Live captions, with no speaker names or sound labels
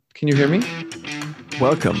Can you hear me?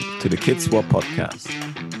 Welcome to the Kids Swap podcast,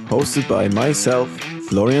 hosted by myself,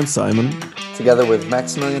 Florian Simon, together with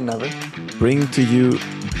Maximilian Never, bringing to you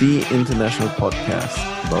the international podcast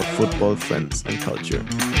about football, friends, and culture.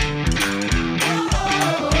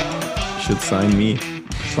 Should sign me.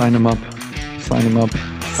 Sign him up. Sign him up.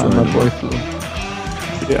 Sign my boy Flo.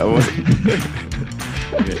 Yeah,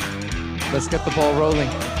 okay. Let's get the ball rolling.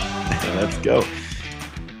 Let's go.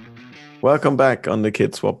 Welcome back on the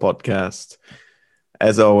Kids Swap podcast.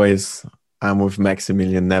 As always, I'm with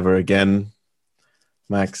Maximilian Never again.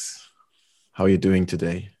 Max, how are you doing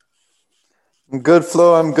today? I'm good,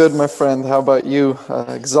 Flo. I'm good, my friend. How about you?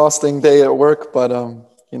 Exhausting day at work, but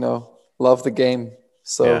love the game.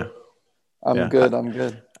 So yeah. I'm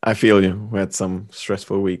good. I feel you. We had some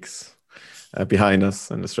stressful weeks behind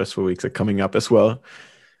us, and the stressful weeks are coming up as well.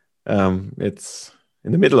 It's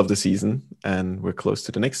in the middle of the season, and we're close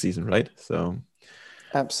to the next season, right? So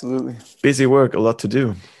absolutely busy work, a lot to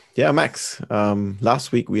do. Yeah, Max,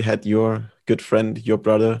 last week we had your good friend, your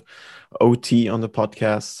brother OT on the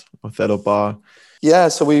podcast, Othello Bar. Yeah,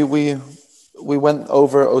 so we went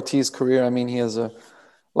over OT's career. I mean, he has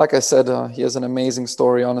like I said, he has an amazing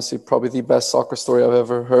story. Honestly, probably the best soccer story I've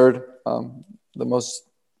ever heard. The most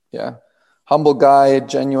humble guy,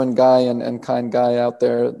 genuine guy, and kind guy out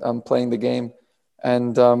there playing the game.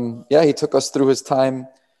 And he took us through his time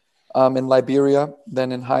in Liberia,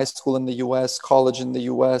 then in high school in the US, college in the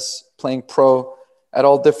US, playing pro at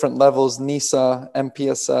all different levels, NISA,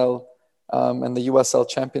 MPSL, and the USL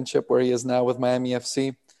Championship, where he is now with Miami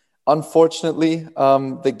FC. Unfortunately,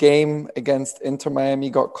 the game against Inter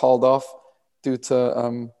Miami got called off due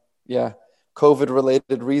to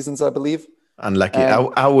COVID-related reasons, I believe. Unlucky.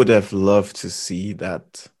 I would have loved to see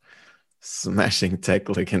that smashing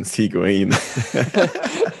tackle against Higuain.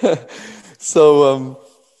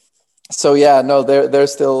 They're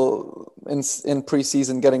still in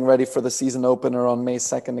preseason, getting ready for the season opener on May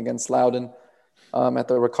 2nd against Loudoun at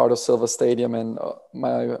the Ricardo Silva Stadium, and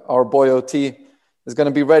our boy OT is going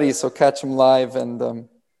to be ready. So catch him live, and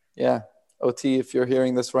OT, if you're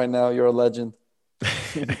hearing this right now, you're a legend.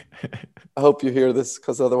 I hope you hear this,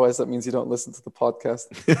 because otherwise that means you don't listen to the podcast.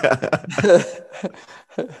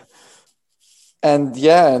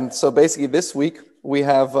 And so basically this week we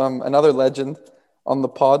have another legend on the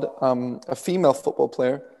pod, a female football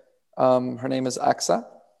player. Her name is Aqsa.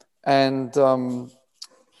 And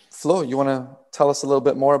Flo, you want to tell us a little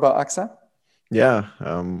bit more about Aqsa? Yeah,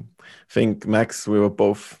 I think, Max, we were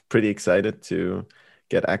both pretty excited to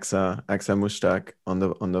get Aqsa Mushtaq on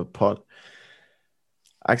the pod.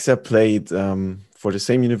 Aqsa played for the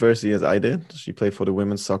same university as I did. She played for the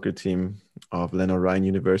women's soccer team of Llanelrine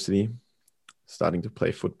University, starting to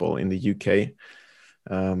play football in the UK.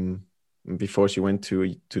 Before she went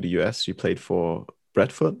to the US, she played for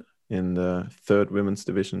Bradford in the third women's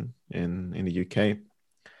division in the UK.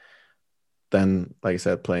 Then, like I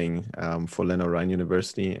said, playing for Llanelrine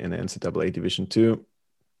University in the NCAA Division 2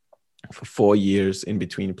 for 4 years, in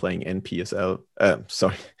between playing WPSL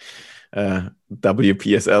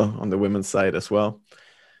on the women's side as well.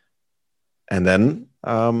 And then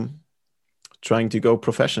trying to go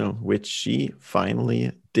professional, which she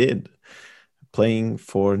finally did, starting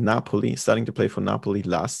to play for Napoli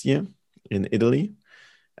last year in Italy.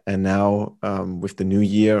 And now with the new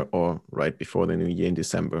year, or right before the new year in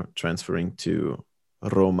December, transferring to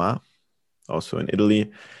Roma, also in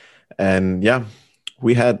Italy. And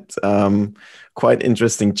we had quite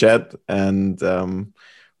interesting chat, and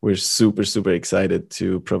we're super, super excited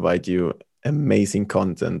to provide you amazing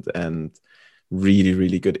content and really,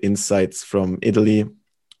 really good insights from Italy,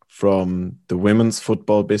 from the women's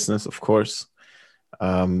football business, of course.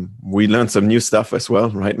 We learned some new stuff as well,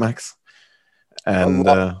 right, Max? And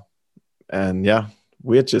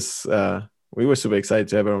we were super excited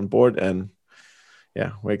to have her on board, and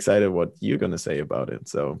we're excited what you're gonna say about it.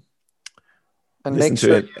 So listen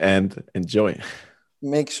to it and enjoy.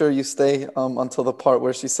 Make sure you stay until the part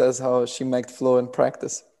where she says how she made Flo in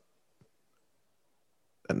practice.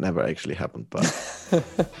 That never actually happened, but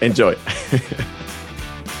enjoy.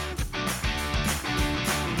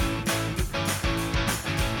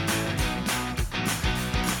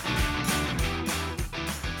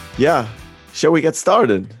 Yeah, shall we get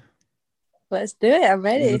started? Let's do it. I'm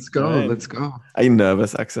ready. Let's go. Right. Let's go. Are you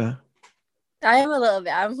nervous, Aqsa? I am a little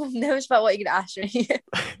bit. I'm nervous about what you're going to ask me.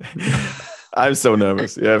 I'm so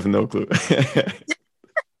nervous. You have no clue.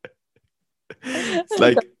 It's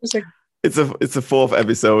like it's a fourth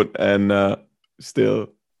episode, and still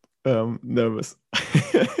nervous.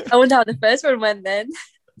 I wonder how the first one went then.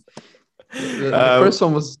 The first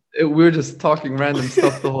one was we were just talking random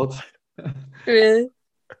stuff the whole time. Really?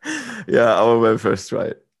 Yeah, our very first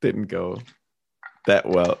try didn't go that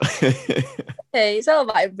well. Hey, it's all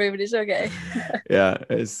about improving. It's okay. Yeah,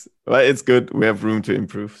 it's good. We have room to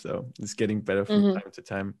improve, so it's getting better from Mhm. time to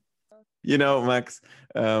time. You know, Max,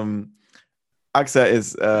 Aqsa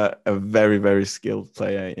is a very, very skilled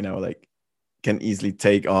player. You know, like can easily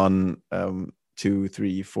take on 2,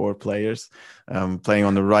 3, 4 players, playing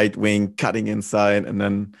on the right wing, cutting inside, and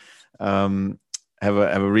then have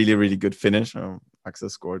a really, really good finish. Aqsa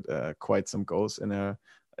scored quite some goals in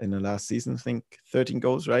the last season. I think 13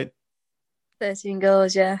 goals, right? 13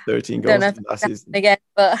 goals, yeah. 13 Don't goals know if last season again,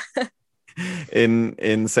 but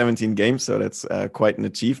in 17 games. So that's quite an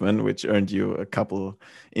achievement, which earned you a couple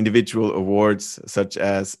individual awards, such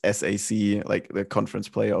as SAC, like the Conference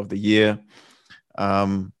Player of the Year.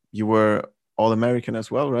 You were All-American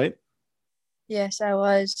as well, right? yes, I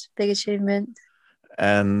was. Big achievement.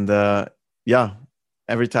 And yeah,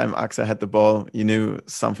 every time Aqsa had the ball, you knew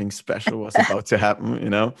something special was about to happen, you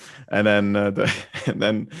know. And then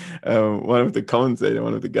one of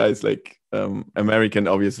the guys, like American,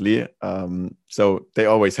 obviously. So they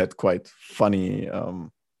always had quite funny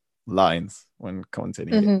lines when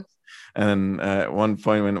commentating games. And at one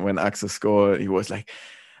point when Aqsa scored, he was like,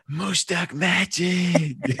 Mushtaq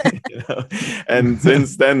magic, you know? And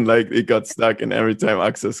since then, like it got stuck. And every time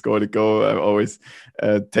Aqsa scored a goal, I always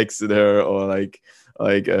texted her or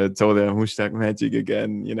told her Mushtaq magic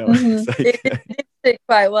again. You know, it's like, It did stick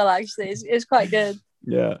quite well, actually. It's quite good.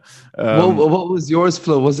 Yeah. What was yours,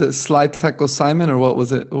 Flo? Was it slide tackle Simon, or what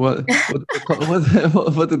was it? What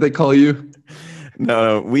did they call you?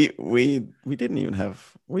 No, we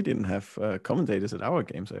didn't have commentators at our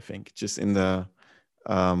games. I think just in the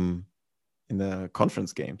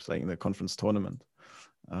conference games, like in the conference tournament.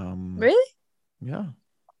 Really? Yeah.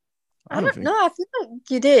 I don't know. I feel like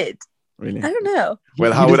you did. Really? I don't know.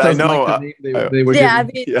 Well, how would I know? Like the name they were Yeah, I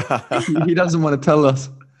giving. mean, Yeah. He doesn't want to tell us.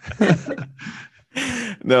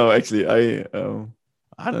 No, actually, I don't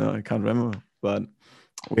know. I can't remember, but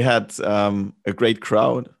we had a great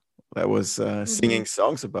crowd that was singing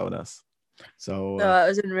songs about us. So no, it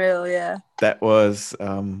was unreal. Yeah. that was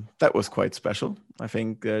quite special. I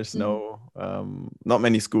think there's not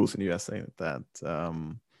many schools in the USA that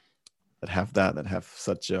have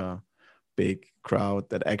such a big crowd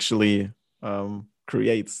that actually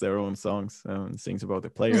creates their own songs and sings about the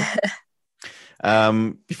player.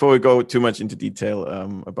 Before we go too much into detail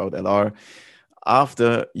about LR,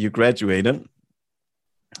 after you graduated,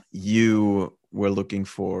 you were looking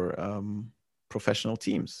for professional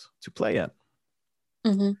teams to play at.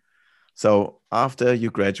 Mm-hmm. So after you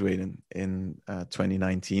graduated in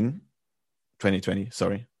 2020,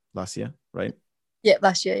 sorry, last year, right? Yeah,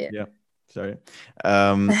 last year, yeah. Yeah, sorry.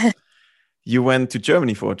 You went to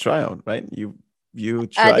Germany for a tryout, right? You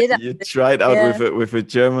tried out with a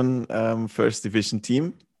German first division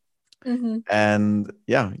team, and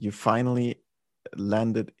yeah, you finally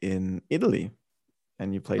landed in Italy,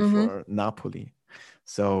 and you played for Napoli.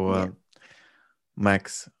 So,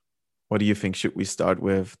 Max, what do you think? Should we start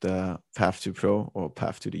with the path to pro or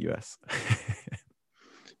path to the US?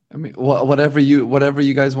 I mean, whatever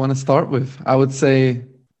you guys want to start with. I would say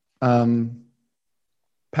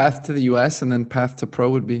path to the US and then path to pro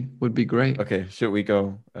would be great. Okay, should we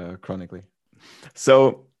go chronically?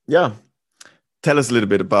 So yeah, tell us a little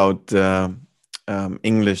bit about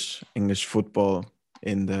English football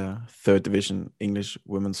in the third division, English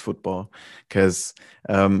women's football, because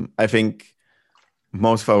I think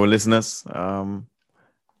most of our listeners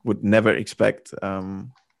would never expect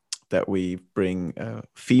that we bring a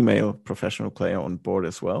female professional player on board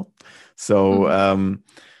as well. So and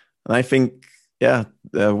I think, yeah,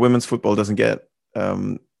 women's football doesn't get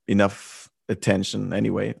enough attention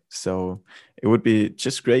anyway. So it would be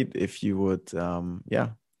just great if you would,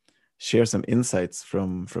 share some insights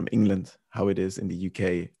from England, how it is in the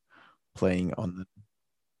UK playing on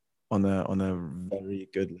a very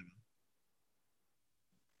good level.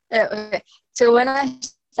 Okay. So when I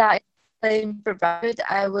started playing for Bradford,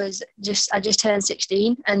 I just turned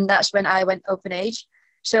 16, and that's when I went open age.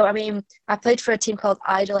 So I mean, I played for a team called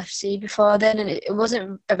Idle FC before then, and it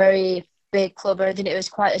wasn't a very big club or anything. It was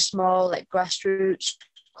quite a small, like, grassroots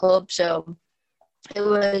club. So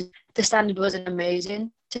the standard wasn't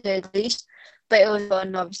amazing, to say the least, but it was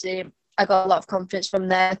fun. Obviously, I got a lot of confidence from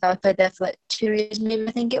there. I played there for like 2 years, maybe,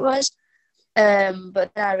 I think it was.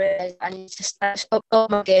 But then I realized I need to step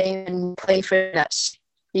up my game and play for it. That's,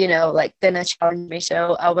 like, gonna challenge me.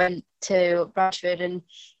 So I went to Bradford, and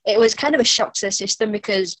it was kind of a shock to the system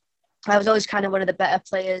because I was always kind of one of the better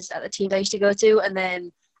players at the team I used to go to, and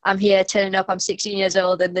then I'm here turning up. I'm 16 years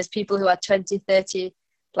old, and there's people who are 20, 30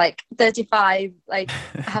 like 35, like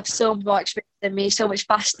have so much more experience than me, so much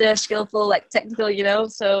faster, skillful, like technical, you know.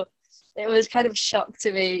 So it was kind of shock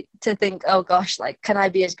to me to think, oh gosh, like can I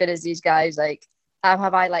be as good as these guys? Like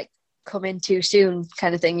have I like come in too soon,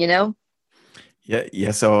 kind of thing, you know?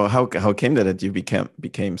 Yeah. So how came that you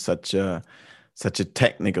became such a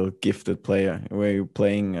technical gifted player? Were you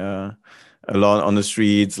playing a lot on the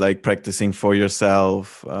streets, like practicing for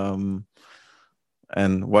yourself,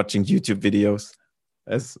 and watching YouTube videos,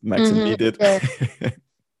 as Max and me did? Yeah.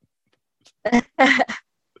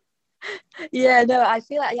 Yeah, no, I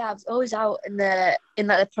feel like I was always out in the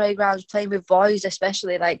playgrounds playing with boys,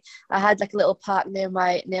 especially. Like I had like a little park near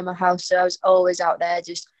my house, so I was always out there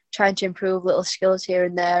just trying to improve little skills here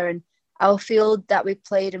and there. And our field that we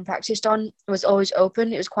played and practiced on was always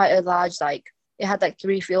open. It was quite a large, like it had like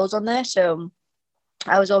 3 fields on there, so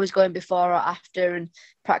I was always going before or after and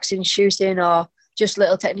practicing shooting or just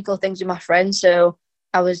little technical things with my friends. So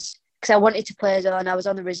because I wanted to play as well, and I was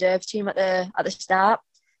on the reserve team at the start.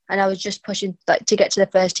 And I was just pushing like to get to the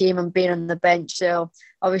first team and being on the bench. So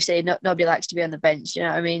obviously, nobody likes to be on the bench. You know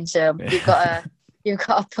what I mean? So you've got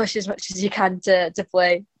to push as much as you can to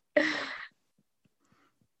play.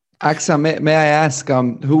 Aqsa, may I ask,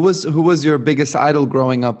 who was your biggest idol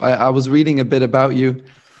growing up? I was reading a bit about you,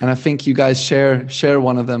 and I think you guys share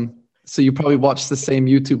one of them. So you probably watch the same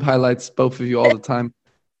YouTube highlights, both of you, all the time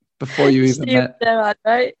before you even met. Gerrard,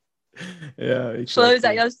 right? Yeah, exactly. Flo, is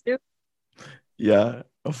that yours too? Yeah,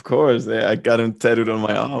 of course. Yeah, I got him tattooed on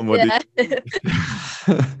my arm.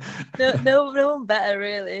 No one better,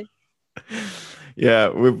 really. Yeah,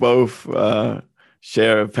 we both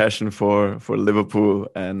share a passion for Liverpool,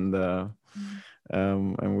 and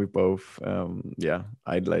we both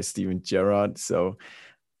idolize Steven Gerrard. So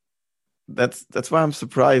that's why I'm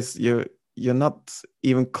surprised you're not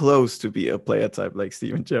even close to be a player type like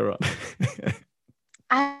Steven Gerrard.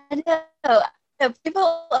 I know.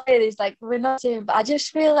 People say this like we're not doing, but I just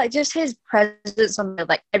feel like just his presence on there,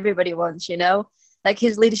 like everybody wants, you know, like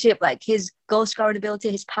his leadership, like his goal scoring ability,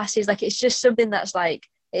 his passes, like it's just something that's like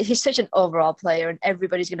he's such an overall player, and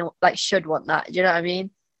everybody's gonna like should want that. Do you know what I mean?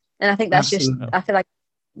 And I think that's Absolutely. just I feel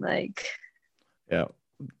like Yeah,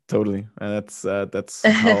 totally, and that's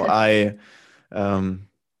how I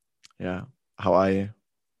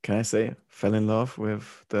can I say fell in love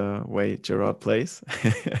with the way Gerrard plays.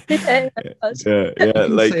 yeah, like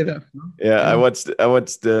say that. I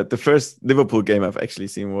watched the first Liverpool game I've actually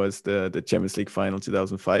seen was the Champions League final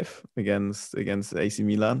 2005 against AC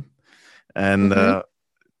Milan, and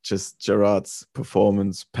just Gerrard's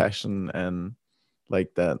performance, passion, and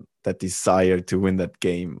like that desire to win that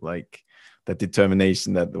game, like that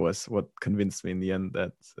determination, that was what convinced me in the end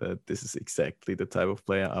that this is exactly the type of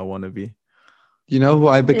player I want to be. You know who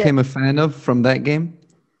I became a fan of from that game?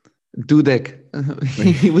 Dudek.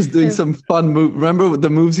 He was doing some fun move. Remember the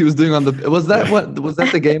moves he was doing on the? Was that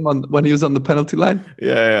the game when he was on the penalty line?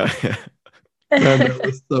 Yeah. Man, that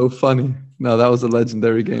was so funny. No, that was a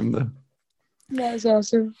legendary game though. That was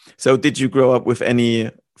awesome. So, did you grow up with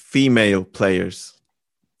any female players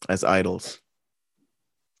as idols?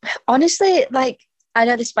 Honestly, like I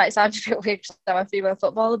know this might sound a bit weird because I'm a female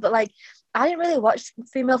footballer, but like I didn't really watch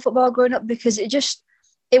female football growing up because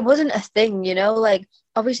it wasn't a thing, you know. Like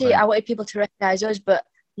obviously, I wanted people to recognize us, but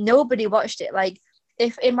nobody watched it. Like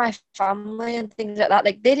if in my family and things like that,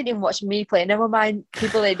 like they didn't even watch me play. Never mind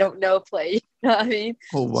people they don't know play. You know what I mean?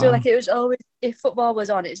 Oh, wow. So like it was always, if football was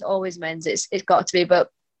on, it's always men's. It's got to be. But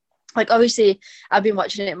like obviously, I've been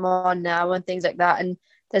watching it more now and things like that, and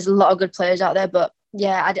there's a lot of good players out there. But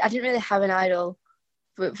yeah, I didn't really have an idol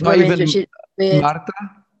for Not women's, even which is weird. Marta?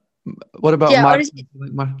 What about Yeah, Marta? honestly,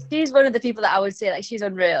 she's one of the people that I would say like she's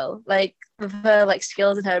unreal. Like with her like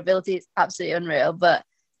skills and her ability, it's absolutely unreal. But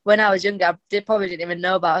when I was younger, I probably didn't even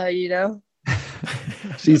know about her. You know,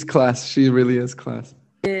 She's class. She really is class.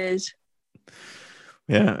 she is.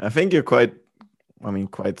 Yeah, I think you're quite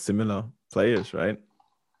similar players, right?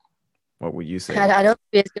 What would you say? I don't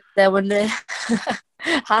be as good there one day.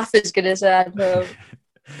 Half as good as I know.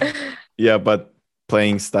 Yeah, but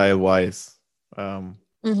playing style wise, kind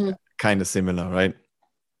of similar, right?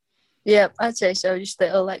 Yeah, I'd say so. Just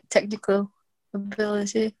little like technical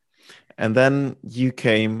ability. And then you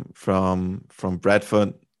came from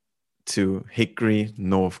Bradford to Hickory,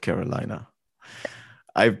 North Carolina.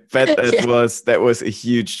 I bet that was a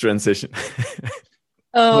huge transition.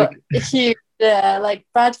 Oh, huge. Yeah, like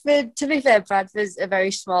Bradford, to be fair, Bradford's a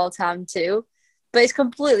very small town too, but it's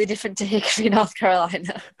completely different to Hickory, North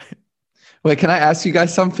Carolina. Wait, can I ask you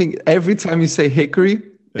guys something? Every time you say Hickory,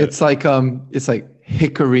 it's like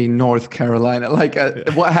Hickory, North Carolina. Like,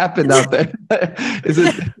 what happened out there? Is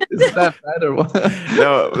it that bad or what?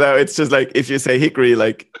 No, it's just like if you say Hickory,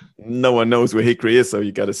 like no one knows where Hickory is, so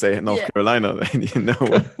you got to say North Carolina, and you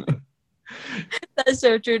know. That's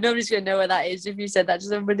so true. Nobody's gonna know where that is if you said that to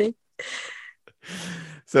somebody.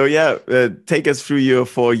 So yeah, take us through your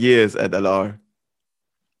 4 years at LR.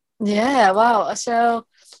 Yeah, wow. So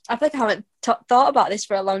I feel like I haven't thought about this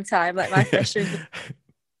for a long time, like my freshman.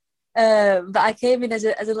 But I came in as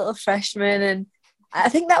a little freshman, and I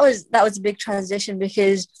think that was a big transition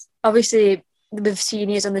because obviously with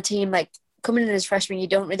seniors on the team, like coming in as freshman, you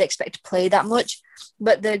don't really expect to play that much.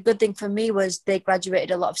 But the good thing for me was they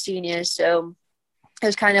graduated a lot of seniors, so it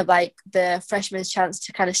was kind of like the freshman's chance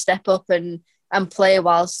to kind of step up and play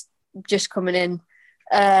whilst just coming in.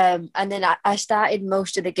 And then I started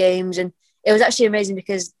most of the games, and it was actually amazing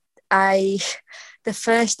because the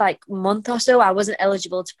first like month or so, I wasn't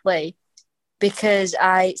eligible to play because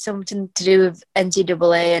something to do with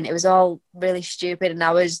NCAA, and it was all really stupid. And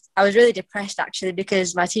I was really depressed actually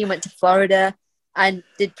because my team went to Florida and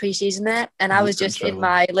did preseason there, and I was just in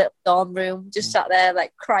my little dorm room, just sat there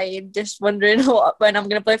like crying, just wondering when I'm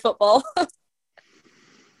going to play football.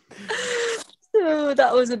 So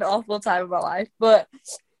that was an awful time of my life. But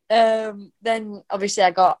then obviously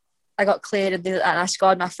I got cleared and I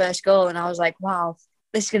scored my first goal, and I was like, wow,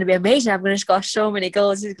 this is going to be amazing. I'm going to score so many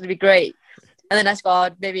goals. This is going to be great. And then I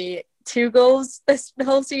scored maybe 2 goals the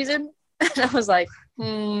whole season. And I was like,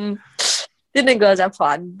 didn't go as I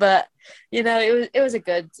planned. But, you know, it was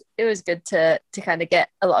good to kind of get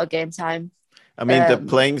a lot of game time. I mean, the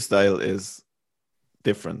playing style is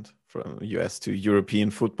different from US to European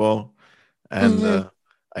football. And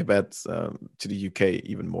I bet to the UK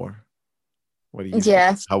even more. What do you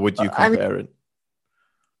think? How would you compare it?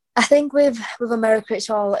 I think with America,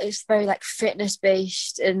 it's very like fitness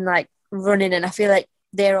based and like running, and I feel like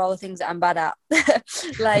they're all the things that I'm bad at.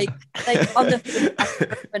 like on the field,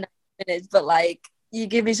 for 9 minutes, but like you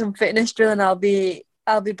give me some fitness drill and I'll be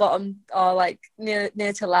bottom or like near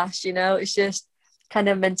to last. You know, it's just kind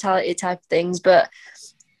of mentality type things, but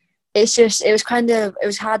it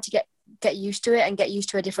was hard to get used to it and get used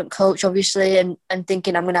to a different coach, obviously, and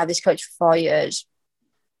thinking I'm going to have this coach for 4 years.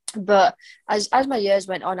 But as my years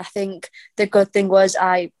went on, I think the good thing was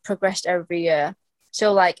I progressed every year.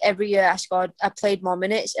 So like every year I played more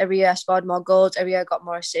minutes. Every year I scored more goals. Every year I got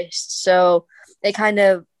more assists. So it kind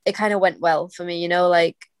of went well for me, you know,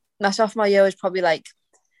 like my sophomore year was probably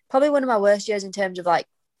one of my worst years in terms of like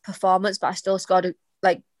performance, but I still scored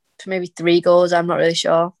like maybe 3 goals. I'm not really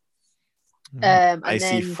sure. I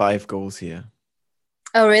see 5 goals here.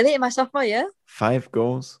 Oh, really? In my sophomore year? 5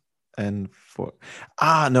 goals and 4.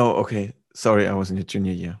 No. Okay. Sorry, I was in your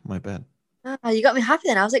junior year. My bad. Oh, you got me happy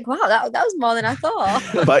then. I was like, wow, that was more than I thought.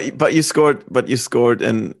 but you scored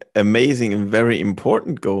an amazing and very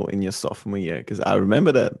important goal in your sophomore year, because I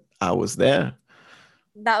remember that I was there.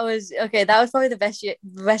 That was probably the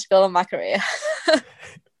best goal of my career.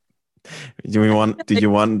 Do you want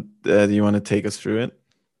to take us through it?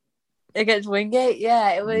 Against Wingate, yeah,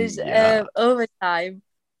 it was overtime,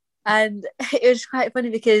 and it was quite funny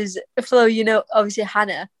because Flo, you know, obviously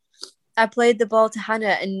Hannah, I played the ball to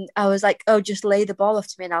Hannah, and I was like, "Oh, just lay the ball off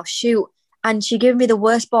to me, and I'll shoot." And she gave me the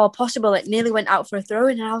worst ball possible. It nearly went out for a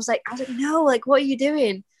throw-in, and I was like, "No, like, what are you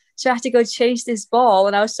doing?" So I had to go chase this ball,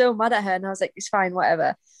 and I was so mad at her, and I was like, "It's fine,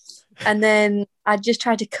 whatever." And then I just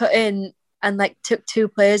tried to cut in and like took 2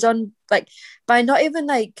 players on, like by not even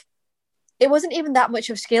like. It wasn't even that much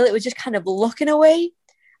of skill. It was just kind of looking away.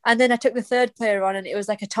 And then I took the 3rd player on, and it was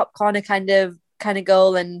like a top corner kind of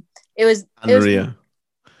goal. And it was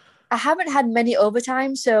I haven't had many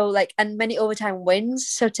overtimes, and many overtime wins.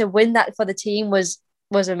 So to win that for the team was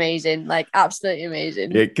amazing, like absolutely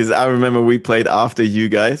amazing. Yeah, because I remember we played after you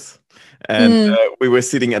guys, and we were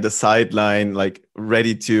sitting at the sideline, like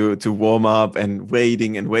ready to warm up and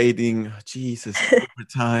waiting. Oh, Jesus,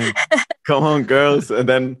 overtime. Come on, girls. And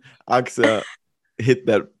then Aqsa hit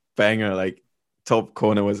that banger, like top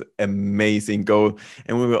corner, was amazing goal.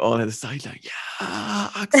 And we were all at the sideline, yeah,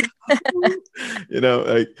 Aqsa. You know,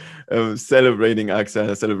 like celebrating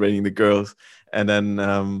Aqsa, celebrating the girls. And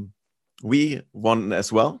then we won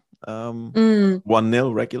as well,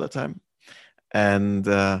 1-0 regular time. And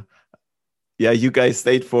you guys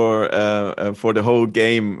stayed for the whole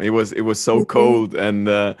game. It was so cold, and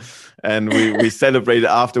we celebrated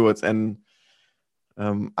afterwards. And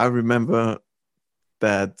I remember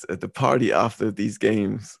that the party after these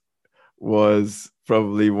games was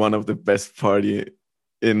probably one of the best party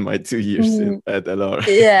in my 2 years at LR.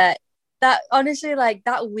 Yeah, that honestly, like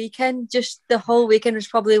that weekend, just the whole weekend was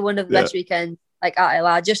probably one of the best weekends. like at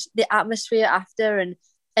LR, just the atmosphere after and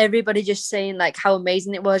everybody just saying like how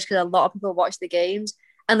amazing it was because a lot of people watched the games.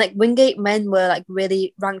 And like Wingate men were like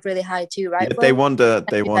really ranked really high too, right? Yeah, they won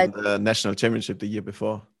the national championship the year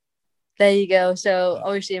before. There you go. So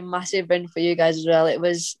obviously a massive win for you guys as well. It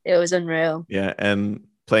was unreal. Yeah, and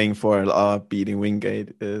playing for LR, beating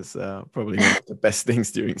Wingate is probably one of the best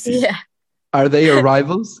things during season. Yeah. Are they your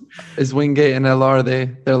rivals? Is Wingate and LR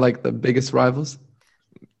they're like the biggest rivals?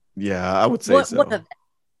 Yeah, I would say so. One of them.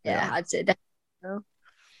 Yeah, I'd say definitely.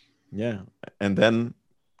 Yeah, and then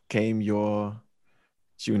came your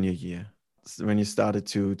junior year when you started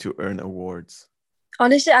to earn awards.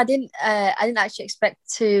 Honestly, I didn't actually expect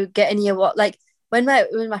to get any award. Like when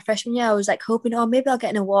my freshman year, I was like hoping, oh, maybe I'll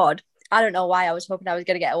get an award. I don't know why I was hoping I was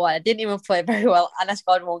going to get an award. I didn't even play very well, and I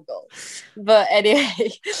scored 1 goal. But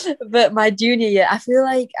anyway, but my junior year, I feel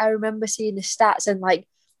like I remember seeing the stats, and like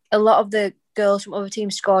a lot of the girls from other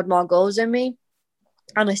teams scored more goals than me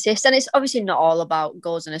and assists. And it's obviously not all about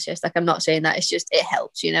goals and assists. Like I'm not saying that. It's just it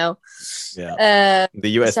helps, you know. Yeah. The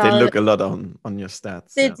US, they look a lot on your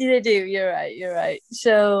stats. They do. You're right.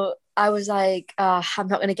 So I was like, I'm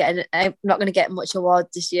not gonna get much awards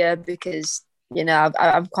this year because you know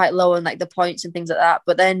I'm quite low on like the points and things like that.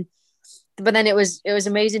 But then it was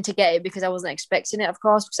amazing to get it because I wasn't expecting it, of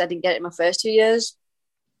course, because I didn't get it in my first 2 years.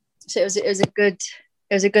 So it was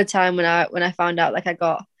a good time when I found out like I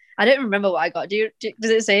got. I don't remember what I got. Does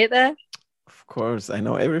it say it there? Of course, I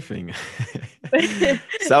know everything.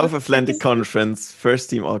 South Atlantic Conference,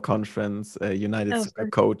 first team all conference, United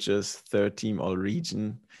Coaches, third team all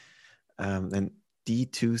region, and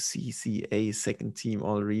D2CCA, second team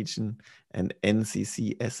all region, and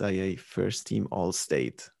NCC SIA, first team all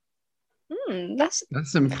state. That's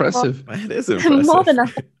impressive. It is impressive. More than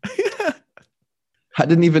that. I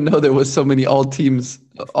didn't even know there was so many all teams.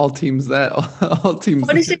 All teams.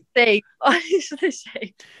 Honestly say.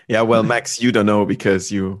 Yeah, well, Max, you don't know because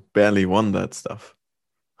you barely won that stuff.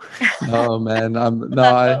 Oh man,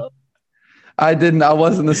 I didn't. I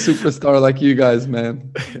wasn't a superstar like you guys,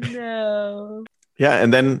 man. No. Yeah,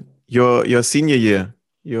 and then your senior year,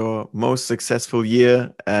 your most successful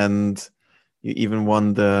year, and you even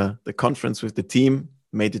won the conference with the team,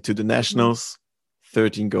 made it to the nationals.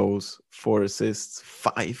 13 goals, 4 assists,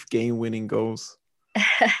 5 game-winning goals.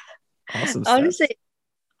 Awesome stuff. Honestly,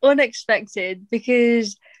 unexpected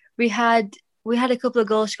because we had a couple of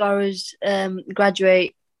goal scorers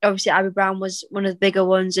graduate. Obviously, Abby Brown was one of the bigger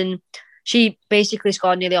ones, and she basically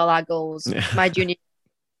scored nearly all our goals. Yeah. My junior,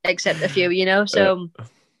 except a few, you know. So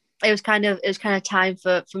it was kind of time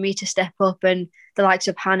for me to step up and the likes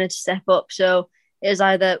of Hannah to step up. So it was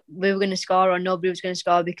either we were going to score or nobody was going to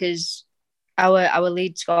score because our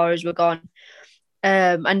lead scorers were gone,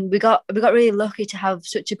 and we got really lucky to have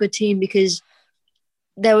such a good team because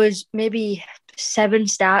there was maybe 7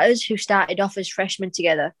 starters who started off as freshmen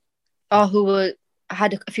together, or who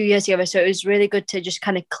had a few years together. So it was really good to just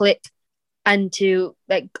kind of click and to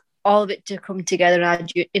like all of it to come together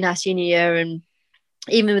in our senior year, and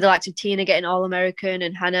even with the likes of Tina getting All-American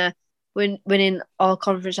and Hannah winning all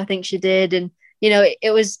conference, I think she did, and you know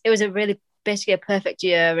it was a really basically a perfect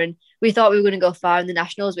year, and we thought we were going to go far in the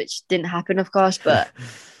nationals, which didn't happen, of course, but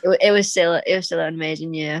it was still an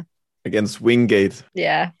amazing year. Against Wingate.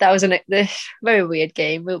 Yeah, that was a very weird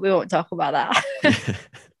game. We won't talk about that.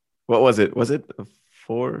 What was it? Was it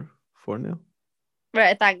 4-0?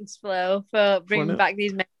 Right, thanks, Flo, for bringing back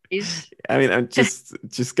these memories. I mean, I'm just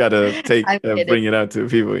gotta bring it out to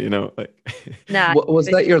people, you know. Like. Nah. Was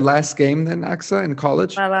that your last game then, Aqsa, in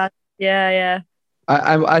college? Yeah.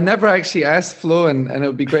 I never actually asked Flo, and it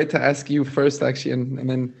would be great to ask you first, actually. And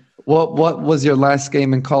then, what was your last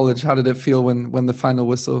game in college? How did it feel when the final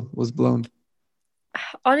whistle was blown?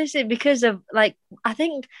 Honestly, because of like, I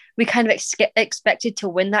think we kind of expected to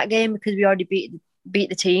win that game because we already beat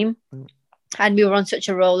the team, and we were on such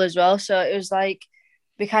a roll as well. So it was like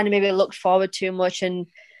we kind of maybe looked forward too much, and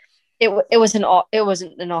it wasn't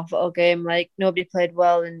an awful game. Like nobody played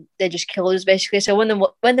well, and they just killed us basically. So when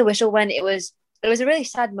the whistle went, it was a really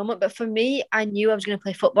sad moment, but for me, I knew I was going to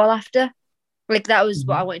play football after. Like, that was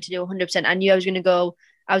what I wanted to do 100%. I knew I was going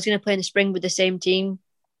to play in the spring with the same team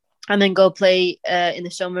and then go play in the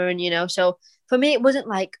summer. And, you know, so for me, it wasn't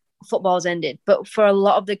like football's ended. But for a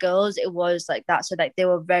lot of the girls, it was like that. So, like, they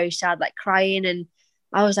were very sad, like crying. And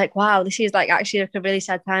I was like, wow, this is like actually like a really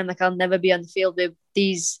sad time. Like, I'll never be on the field with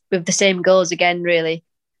the same girls again, really.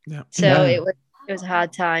 Yeah. So it was a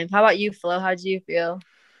hard time. How about you, Flo? How did you feel?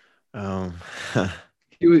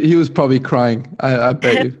 He was probably crying. I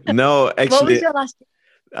bet you. No, actually, what was your last game?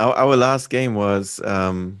 Our last game was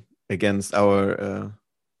against our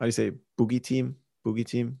how do you say boogie team? Boogie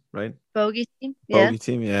team, right? Bogey team. Yeah. Bogey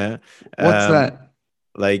team, yeah. What's that?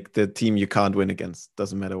 Like the team you can't win against.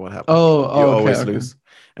 Doesn't matter what happens. Oh, You okay, always okay. lose.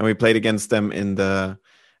 And we played against them in the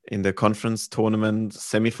conference tournament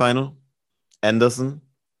semifinal. Anderson.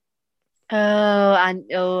 I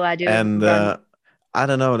do And remember. I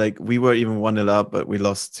don't know, like we were even 1-0 up, but we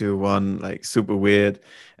lost 2-1, like super weird.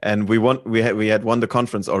 And we had won the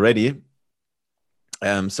conference already.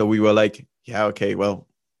 So we were like, yeah, okay, well,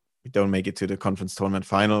 we don't make it to the conference tournament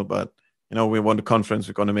final, but we won the conference,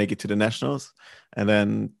 we're going to make it to the nationals. And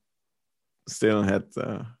then still had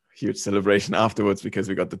a huge celebration afterwards because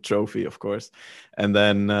we got the trophy, of course. And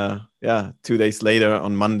then 2 days later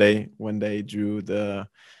on Monday, when they drew the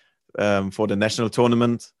for the national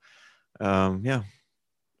tournament,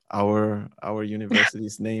 our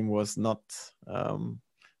university's name was not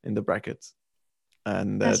in the brackets.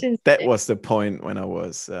 And that was the point when I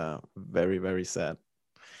was very, very sad.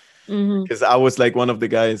 Because I was like one of the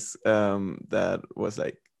guys that was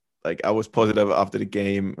like I was positive after the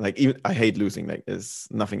game. Like, even I hate losing. Like, there's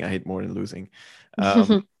nothing I hate more than losing.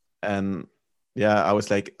 And yeah, I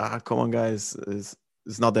was like, come on, guys,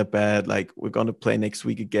 it's not that bad. Like, we're gonna play next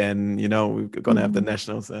week again. We're gonna have the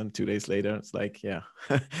nationals. And 2 days later, it's like, yeah,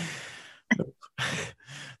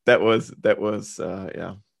 that was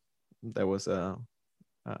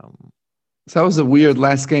So that was a weird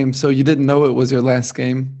last game. So you didn't know it was your last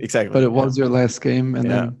game. Exactly. But it was your last game, and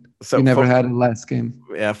then so you never had a last game.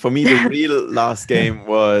 Yeah, for me, the real last game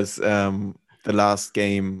was the last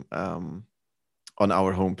game on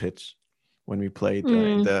our home pitch when we played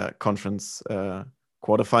in the conference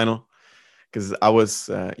quarterfinal. Because I was,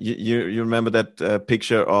 you remember that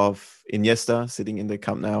picture of Iniesta sitting in the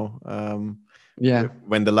Camp Nou?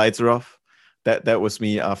 When the lights are off. That was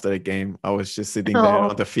me after the game. I was just sitting there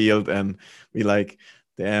on the field, and we like,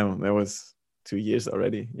 damn, that was 2 years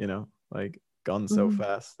already, like gone so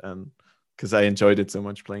fast. And because I enjoyed it so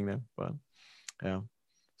much playing there. But yeah,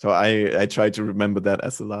 so I tried to remember that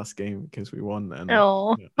as the last game because we won. And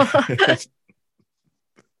oh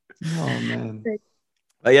man.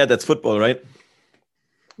 But yeah, that's football, right?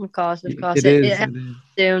 Of course. It is.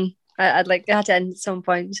 Soon. I'd like that to end at some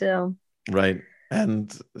point. So right.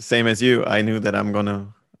 And same as you, I knew that I'm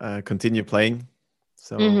gonna continue playing.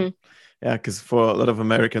 So yeah, because for a lot of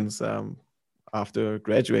Americans, after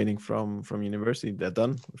graduating from university, they're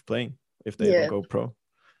done with playing if they don't go pro.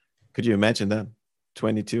 Could you imagine that?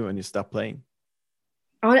 22 and you stop playing?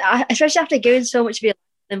 Especially after going so much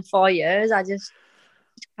in 4 years, I just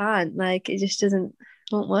can't. Like, it just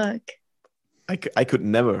won't work. I could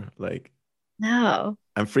never. Like, no.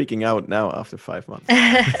 I'm freaking out now after 5 months.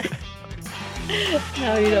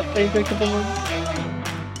 No, you're not playing for a couple months.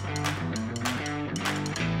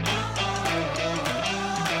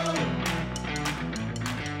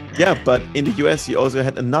 Yeah, but in the US, you also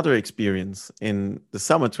had another experience. In the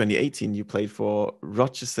summer 2018, you played for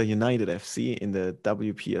Rochester United FC in the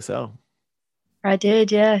WPSL. I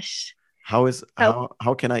did, yes. How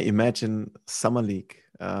can I imagine summer league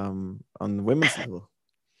on women's level?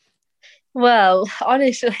 Well,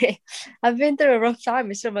 honestly, I've been through a rough time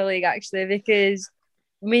with summer league actually, because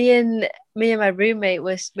me and my roommate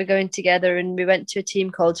were going together, and we went to a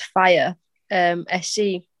team called Fire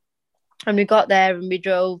SC, and we got there and we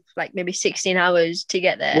drove like maybe 16 hours to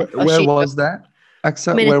get there. Where was that?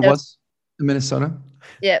 Aqsa, where was Minnesota?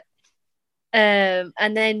 Yeah.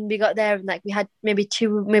 And then we got there and like we had maybe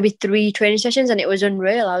 2, maybe 3 training sessions, and it was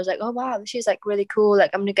unreal. I was like, oh wow, this is like really cool.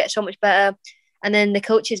 Like, I'm gonna get so much better. And then the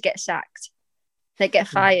coaches get sacked, they get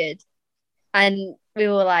fired, and we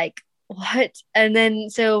were like, what? And then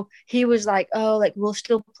so he was like, oh, like we'll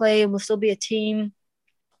still play and we'll still be a team,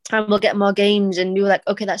 and we'll get more games. And we were like,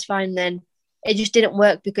 okay, that's fine. Then it just didn't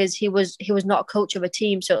work because he was not a coach of a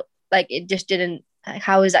team, so like it just didn't. Like,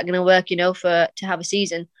 how is that going to work? To have a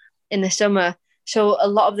season in the summer. So a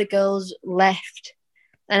lot of the girls left,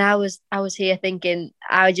 and I was here thinking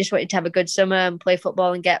I just wanted to have a good summer and play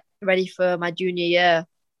football and get ready for my junior year,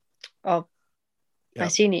 or my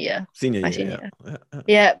senior year. Senior year.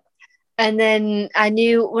 Yeah. And then I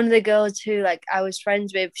knew one of the girls who like I was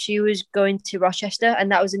friends with. She was going to Rochester,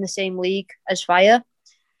 and that was in the same league as Fire.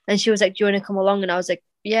 And she was like, "Do you want to come along?" And I was like,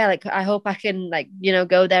 "Yeah, like I hope I can like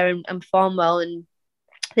go there and perform well." And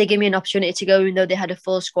they gave me an opportunity to go, even though they had a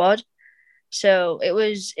full squad. So it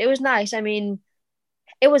was nice. I mean,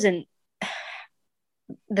 it wasn't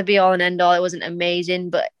the be all and end all. It wasn't amazing,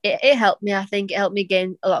 but it helped me. I think it helped me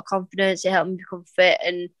gain a lot of confidence. It helped me become fit,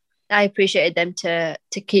 and I appreciated them to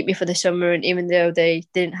keep me for the summer, and even though they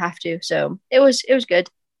didn't have to. So it was good.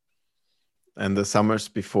 And the summers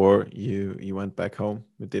before you went back home,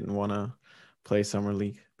 you didn't want to play summer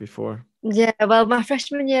league before? Yeah, well, my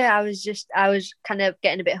freshman year, I was kind of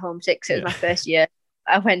getting a bit homesick. So it was my first year.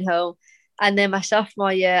 I went home, and then my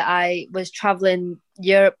sophomore year, I was traveling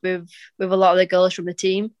Europe with a lot of the girls from the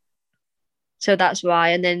team. So that's why.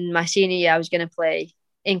 And then my senior year, I was going to play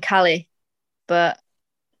in Cali, but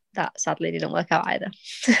that sadly didn't work out either.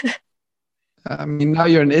 I mean, now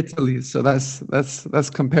you're in Italy, so that's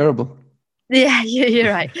comparable. Yeah,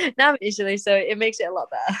 you're right. Now I'm in Italy, so it makes it a lot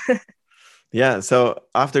better. Yeah. So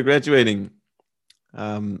after graduating,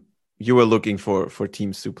 you were looking for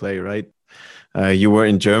teams to play, right? You were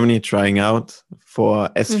in Germany trying out for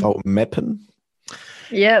SV Meppen.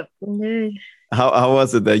 Yep. How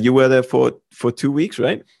was it there? You were there for 2 weeks,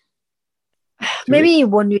 right? Maybe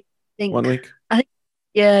 1 week. I think. 1 week. I think.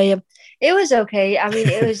 Yeah. It was okay. I mean,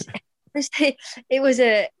 it was. it was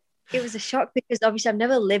a shock because obviously I've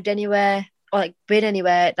never lived anywhere or like been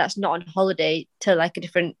anywhere that's not on holiday to like a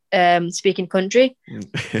different speaking country.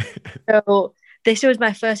 So this was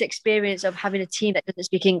my first experience of having a team that doesn't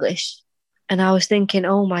speak English, and I was thinking,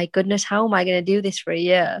 oh my goodness, how am I going to do this for a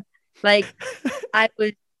year? Like I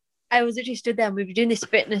was literally stood there and we were doing this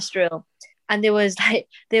fitness drill, and there was like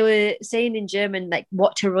they were saying in German like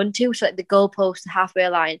what to run to, so like the goalpost, the halfway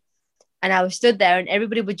line. And I was stood there and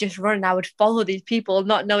everybody would just run and I would follow these people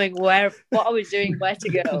not knowing what I was doing, where to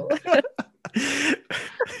go.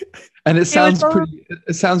 And it sounds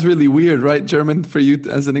really weird, right? German for you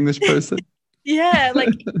as an English person. Yeah,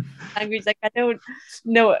 like language, like I don't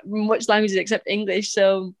know much languages except English.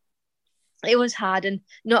 So it was hard, and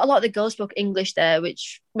not a lot of the girls spoke English there,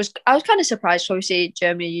 which was, I was kind of surprised. Obviously,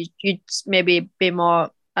 Germany, you'd maybe be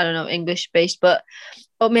more, I don't know, English based, but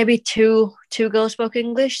maybe two girls spoke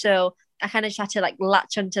English. So I kind of had to like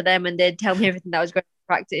latch onto them, and they'd tell me everything that I was going to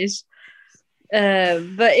practice.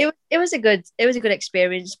 But it was a good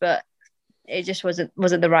experience, but it just wasn't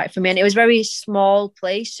the right for me. And it was a very small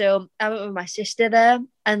place, so I went with my sister there,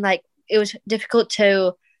 and like it was difficult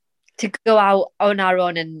to go out on our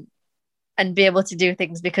own and be able to do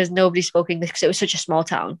things because nobody spoke English because it was such a small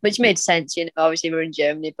town, which made sense, you know. Obviously, we're in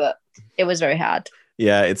Germany, but it was very hard.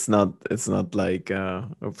 Yeah, it's not like a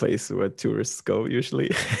place where tourists go usually.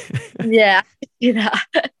 Yeah, I see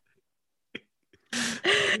that.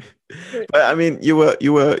 But I mean, you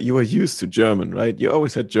were used to German, right? You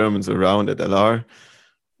always had Germans around at LR.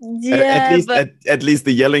 Yeah, at least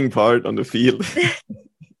the yelling part on the field.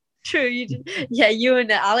 True. You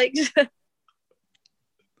and Alex.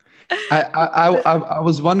 I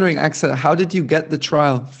was wondering, Aqsa, how did you get the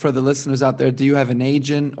trial? For the listeners out there, do you have an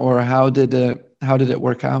agent, or how did it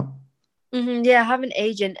work out? Yeah, I have an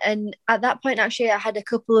agent, and at that point, actually, I had a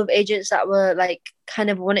couple of agents that were like kind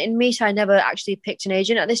of wanting me, so I never actually picked an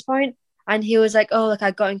agent at this point. And he was like, "Oh, like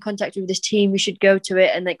I got in contact with this team, you should go to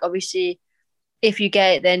it, and like obviously, if you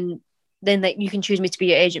get it, then like you can choose me to be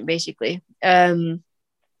your agent, basically." And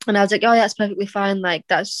I was like, "Oh, that's perfectly fine. Like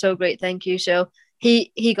that's so great, thank you." So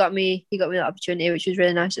he got me the opportunity, which was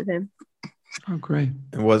really nice of him. Oh, great!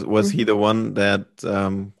 And was he the one that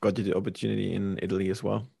got you the opportunity in Italy as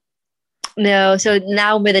well? No, so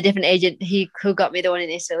now with a different agent, who got me the one in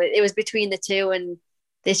Italy. It was between the two, and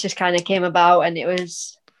this just kind of came about, and it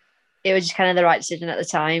was just kind of the right decision at the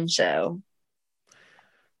time. So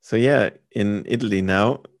yeah, in Italy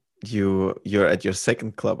now, you're at your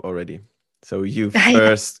second club already. So you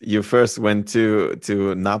first went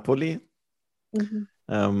to Napoli.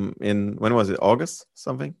 In when was it? August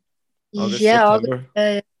something? September?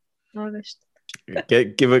 August.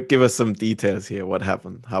 Give us some details here. What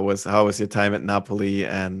happened? How was your time at Napoli,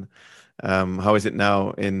 and how is it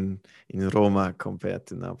now in Roma compared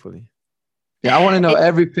to Napoli? Yeah, I want to know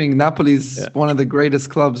everything. Napoli's one of the greatest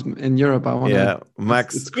clubs in Europe. I want to. Yeah,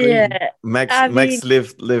 Max. It's crazy. Yeah, Max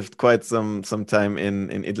lived quite some time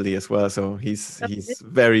in Italy as well, so he's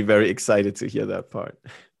very, very excited to hear that part.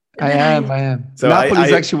 I am. So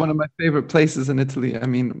Napoli's actually one of my favorite places in Italy. I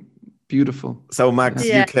mean, beautiful. So Max,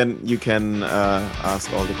 you can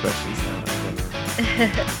ask all the questions now.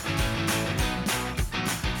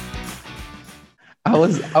 I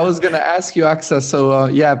was gonna ask you, Aqsa. So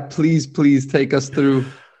please take us through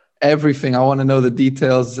everything. I want to know the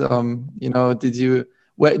details. Do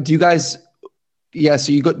you guys? Yeah,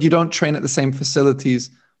 so you don't train at the same facilities.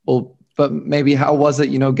 Well, but maybe how was it?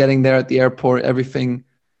 Getting there at the airport, everything.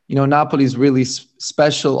 Napoli is really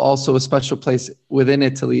special, also a special place within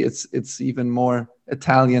Italy. It's even more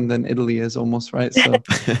Italian than Italy is almost, right? So,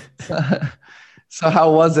 so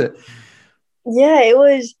how was it? Yeah, it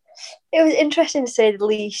was interesting to say the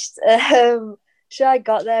least. So I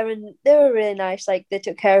got there and they were really nice. Like they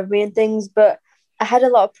took care of me and things, but I had a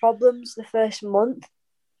lot of problems the first month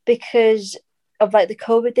because of like the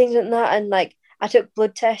COVID things and that, and like I took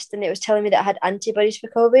blood tests and it was telling me that I had antibodies for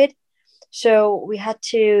COVID. So we had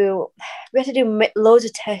to do loads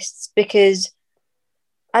of tests because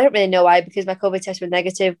I don't really know why, because my COVID test was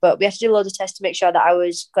negative, but we had to do loads of tests to make sure that I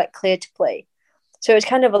was like cleared to play. So it was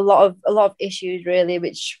kind of a lot of issues really,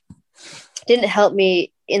 which didn't help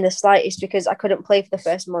me in the slightest because I couldn't play for the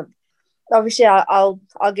first month. Obviously, I'll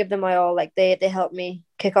give them my all. Like they helped me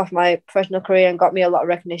kick off my professional career and got me a lot of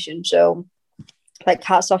recognition. So, like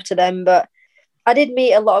hats off to them. But I did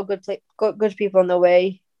meet a lot of good people on the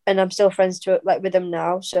way, and I'm still friends with them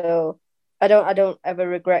now. So I don't ever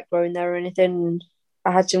regret going there or anything.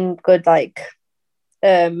 I had some good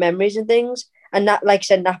memories and things. And that, like I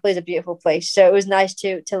said, Napoli is a beautiful place. So it was nice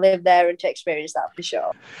to live there and to experience that for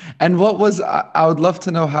sure. And I would love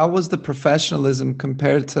to know, how was the professionalism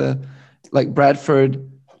compared to like Bradford,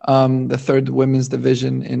 the third women's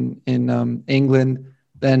division in England,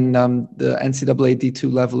 then the NCAA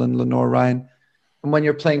D2 level in Lenore Ryan. And when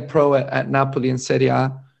you're playing pro at Napoli in Serie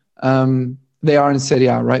A, they are in Serie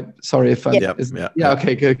A, right? Sorry if I'm... Yeah,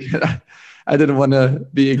 okay, good. I didn't want to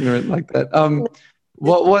be ignorant like that.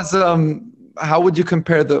 How would you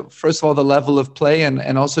compare first of all, the level of play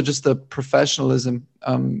and also just the professionalism?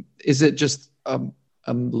 Is it just a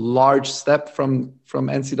large step from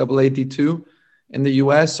NCAA D2 in the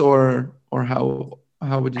US, or how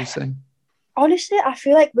would you say? Honestly, I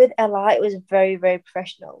feel like with LI, it was very, very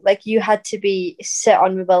professional. Like you had to be set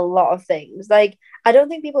on with a lot of things. Like I don't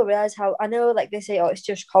think people realize how, I know like they say, oh, it's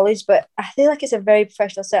just college, but I feel like it's a very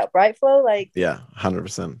professional setup, right, Flo? Like, yeah,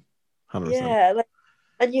 100%. Yeah, like,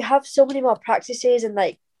 and you have so many more practices, and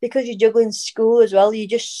like because you're juggling school as well, you're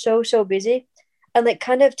just so busy, and like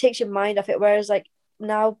kind of takes your mind off it. Whereas like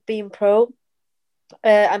now being pro,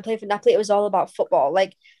 and playing for Napoli, it was all about football.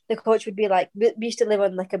 Like the coach would be like, we used to live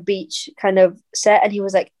on like a beach kind of set, and he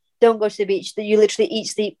was like, don't go to the beach. That you literally eat,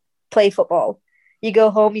 sleep, play football. You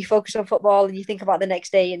go home, you focus on football, and you think about the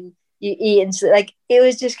next day, and you eat. And so, like it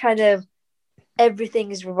was just kind of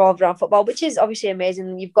everything is revolved around football, which is obviously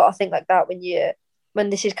amazing. You've got to think like that when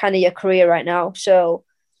this is kind of your career right now. So,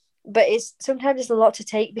 but sometimes it's a lot to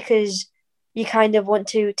take because you kind of want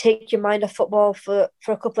to take your mind off football for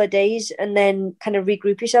a couple of days and then kind of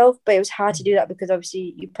regroup yourself. But it was hard to do that because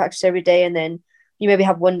obviously you practice every day and then you maybe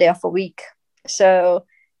have one day off a week. So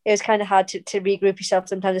it was kind of hard to regroup yourself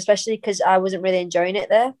sometimes, especially because I wasn't really enjoying it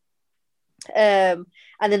there. And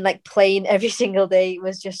then like playing every single day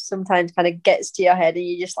was just sometimes kind of gets to your head and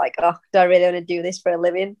you're just like, oh, do I really want to do this for a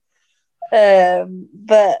living?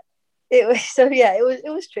 But it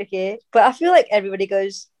was tricky. But I feel like everybody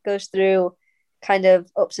goes through kind of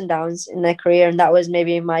ups and downs in their career, and that was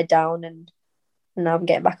maybe my down, and now I'm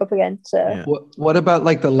getting back up again. So Yeah. What about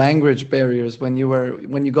like the language barriers when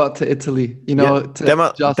you got to Italy? You know,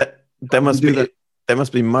 that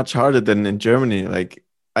must be much harder than in Germany. Like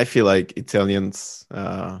I feel like Italians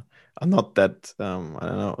are not that I don't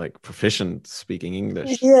know, like proficient speaking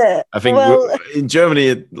English. Yeah, I think in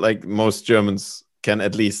Germany, like most Germans can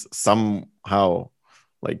at least somehow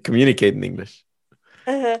like communicate in English.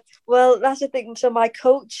 Well, that's the thing. So my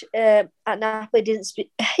coach at Napoli didn't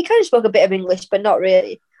speak. He kind of spoke a bit of English, but not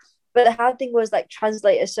really. But the hard thing was like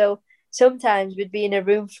translators. So sometimes we'd be in a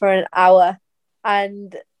room for an hour,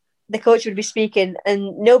 and the coach would be speaking,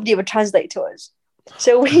 and nobody would translate to us.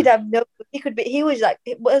 So we'd have no. He was like.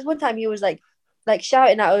 One time he was like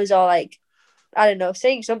shouting at us, or like, I don't know,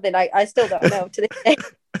 saying something. I still don't know to this day.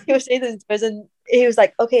 He was saying this to us, and he was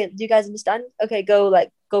like, "Okay, do you guys understand? Okay, go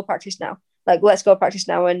practice now. Like, let's go practice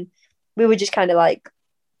now." And we were just kind of like,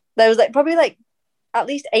 there was like probably like at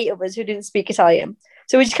least 8 of us who didn't speak Italian.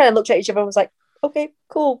 So we just kind of looked at each other and was like, okay,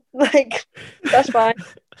 cool. Like, that's fine.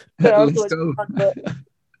 Let's go. But,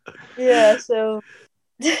 yeah, so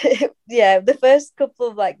yeah, the first couple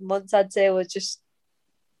of like months I'd say was just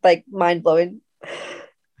like mind blowing.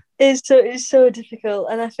 It's so difficult.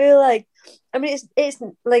 And I feel like, I mean, it's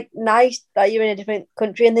like nice that you're in a different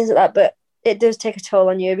country and things like that, but it does take a toll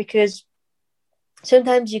on you because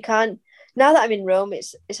sometimes you can't. Now that I'm in Rome,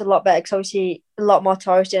 it's a lot better because obviously a lot more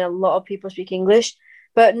tourists and a lot of people speak English.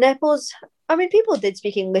 But Naples, I mean, people did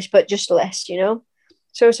speak English, but just less, you know.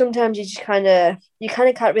 So sometimes you can't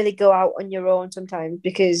really go out on your own sometimes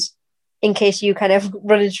because in case you kind of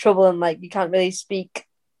run into trouble and like you can't really speak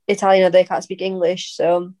Italian or they can't speak English.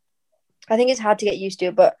 So I think it's hard to get used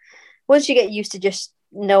to. But once you get used to just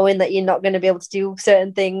knowing that you're not going to be able to do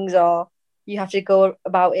certain things or you have to go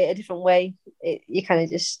about it a different way, you kind of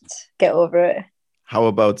just get over it. How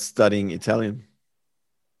about studying Italian?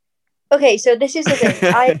 Okay, so this is the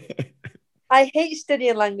thing. I hate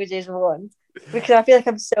studying languages, for one, because I feel like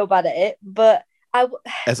I'm so bad at it. But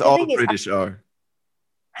as all British are.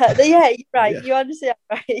 Yeah, you're right. Yeah. You understand,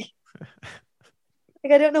 right?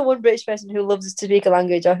 Like, I don't know one British person who loves to speak a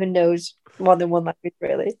language or who knows more than one language,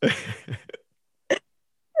 really.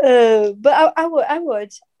 But I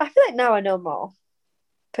would. I feel like now I know more,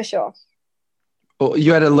 for sure. Oh,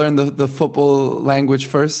 you had to learn the football language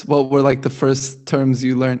first. What were like the first terms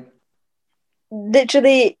you learned?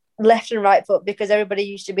 Literally left and right foot, because everybody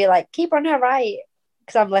used to be like, keep on her right,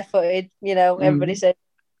 because I'm left-footed. Everybody said.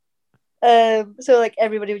 So like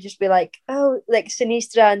everybody would just be like, oh, like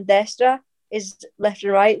sinistra and destra is left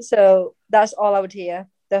and right. So that's all I would hear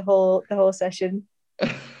the whole session.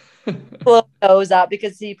 Flo knows that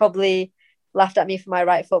because he probably laughed at me for my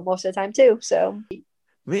right foot most of the time too. So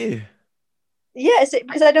Me? yes,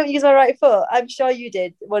 because I don't use my right foot. I'm sure you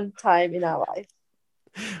did one time in our life.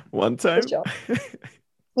 One time? Sure.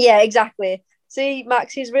 Yeah, exactly. See,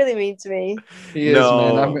 Max, he's really mean to me. He is,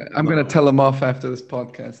 man. I'm gonna tell him off after this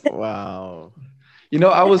podcast. Wow.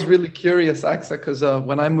 I was really curious, Aqsa, because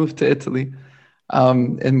when I moved to Italy,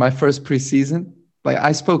 in my first preseason, like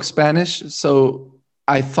I spoke Spanish, so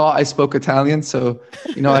I thought I spoke Italian. So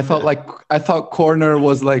I thought corner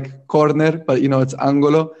was like corner, but it's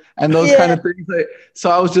angolo and those kind of things. So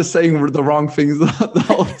I was just saying the wrong things the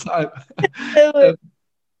whole time.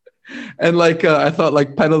 And like I thought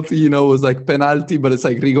like penalty, was like penalty, but it's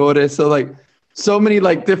like rigore. So like so many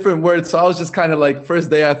like different words. So I was just kind of like, first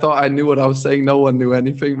day I thought I knew what I was saying. No one knew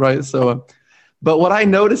anything, right? So, but what I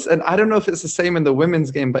noticed, and I don't know if it's the same in the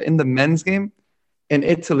women's game, but in the men's game in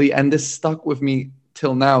Italy, and this stuck with me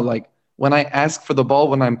till now. Like when I ask for the ball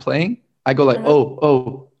when I'm playing, I go like,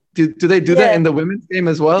 oh. Do they do that in the women's game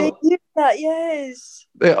as well? They do that, yes.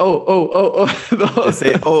 They They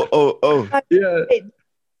say oh. Yeah.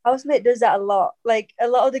 Housemate does that a lot. Like a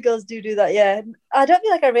lot of the girls do that. Yeah, I don't feel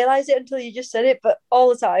like I realized it until you just said it, but all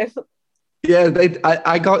the time. Yeah,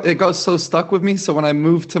 it got so stuck with me. So when I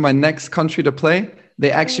moved to my next country to play, they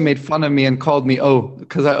actually made fun of me and called me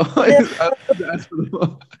because I always asked for the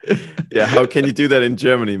ball. Yeah, how can you do that in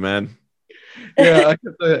Germany, man? Yeah, I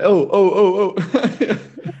kept saying, oh.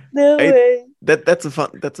 No way. That's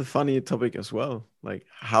a funny topic as well. Like,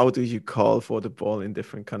 how do you call for the ball in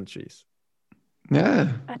different countries?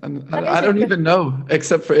 Yeah, I don't even know,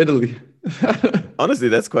 except for Italy. Honestly,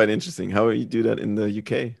 that's quite interesting. How you do that in the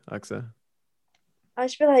UK, Aqsa? I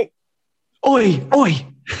just feel like, oi.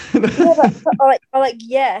 or like,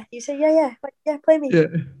 yeah. You say, yeah. Like, yeah, play me.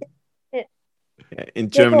 Yeah. In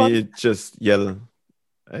Germany, you just yell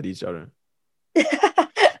at each other.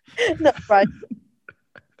 Not right.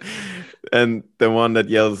 And the one that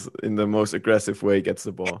yells in the most aggressive way gets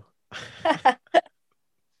the ball.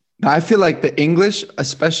 I feel like the English,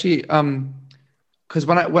 especially, because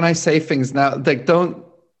when I say things now, like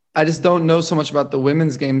I just don't know so much about the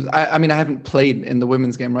women's games. I mean, I haven't played in the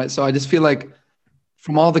women's game, right? So I just feel like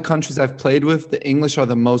from all the countries I've played with, the English are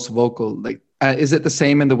the most vocal. Like, is it the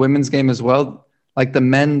same in the women's game as well? Like the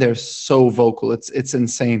men, they're so vocal. It's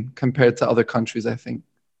insane compared to other countries, I think.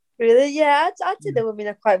 Really? Yeah, I'd say the women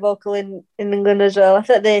are quite vocal in England as well. I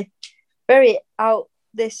think they're very out.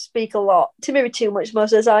 They speak a lot, maybe too much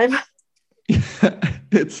most of the time.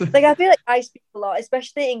 Like I feel like I speak a lot,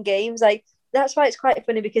 especially in games. Like that's why it's quite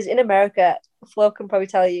funny because in America, Flo can probably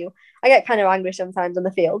tell you, I get kind of angry sometimes on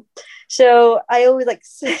the field. So I always like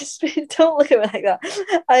don't look at me like that.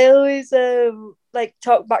 I always like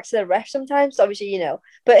talk back to the ref sometimes. Obviously,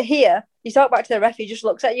 but here you talk back to the ref, he just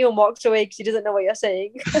looks at you and walks away because he doesn't know what you're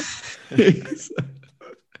saying.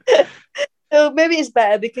 So maybe it's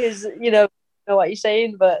better because know what you're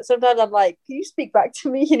saying, but sometimes I'm like, can you speak back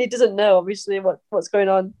to me? And he doesn't know obviously what's going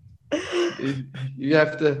on. You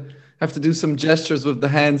have to do some gestures with the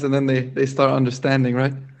hands and then they start understanding,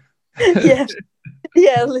 right?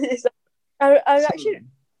 yeah I actually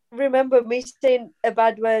remember me saying a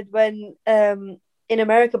bad word when in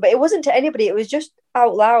America, but it wasn't to anybody, it was just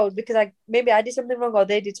out loud because I did something wrong or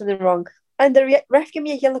they did something wrong, and the ref gave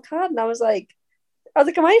me a yellow card, and I was like, am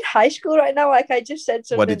I in high school right now? Like I just said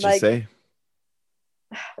something. What did you say?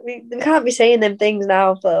 We can't be saying them things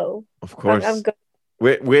now, though. Of course. I'm good.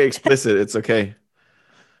 We're explicit. It's okay.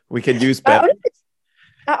 We can use bad.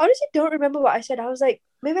 I honestly don't remember what I said. I was like,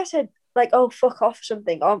 maybe I said like, oh, fuck off or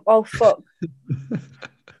something. Oh, fuck.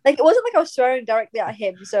 Like, it wasn't like I was swearing directly at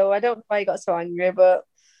him, so I don't know why he got so angry, but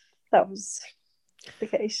that was the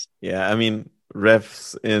case. Yeah, I mean,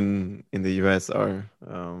 refs in the US are...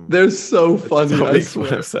 they're so funny, I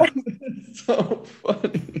swear. So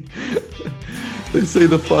funny. They say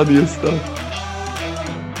the funniest stuff.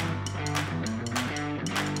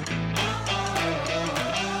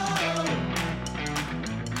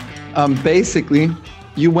 Basically,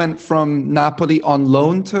 you went from Napoli on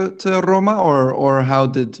loan to Roma, or how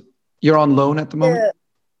did you're on loan at the moment? Yeah,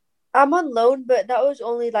 I'm on loan, but that was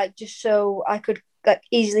only like just so I could like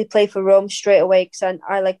easily play for Rome straight away because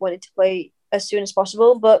I like wanted to play as soon as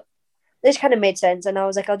possible. But this kind of made sense, and I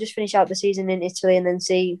was like, I'll just finish out the season in Italy and then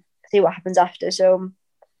see what happens after. So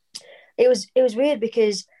it was weird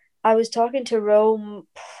because I was talking to Rome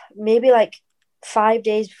maybe like 5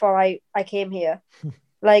 days before I came here.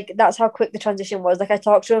 Like that's how quick the transition was. Like I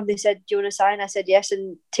talked to them, they said, "Do you want to sign?" I said yes,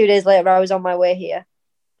 and 2 days later I was on my way here.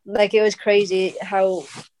 Like it was crazy how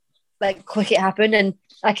like quick it happened, and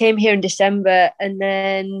I came here in December, and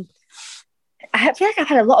then I feel like I've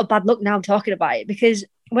had a lot of bad luck now. I'm talking about it because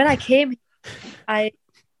when I came, I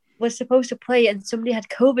was supposed to play, and somebody had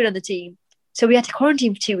COVID on the team, so we had to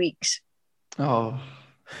quarantine for 2 weeks. Oh,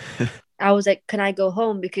 I was like, "Can I go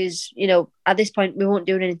home?" Because at this point we weren't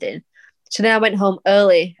doing anything. So then I went home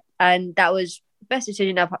early, and that was the best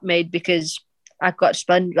decision I've made because I got to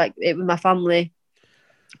spend like it with my family.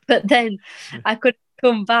 But then I couldn't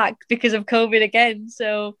come back because of COVID again.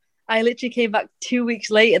 So I literally came back 2 weeks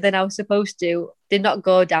later than I was supposed to. Did not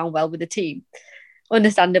go down well with the team.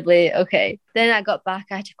 Understandably, okay. Then I got back.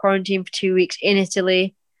 I had to quarantine for 2 weeks in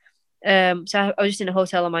Italy. So I was just in a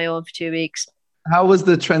hotel on my own for 2 weeks. how was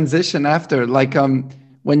the transition after? Like,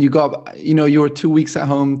 when you got, you were 2 weeks at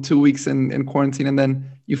home, 2 weeks in quarantine, and then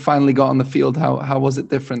you finally got on the field. How was it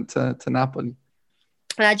different to Napoli?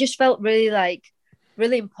 And I just felt really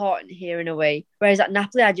important here in a way. Whereas at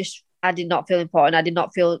Napoli, I did not feel important. I did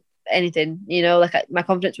not feel anything, like my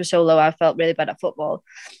confidence was so low. I felt really bad at football.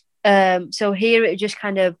 So here it just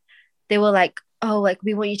kind of, they were like, oh, like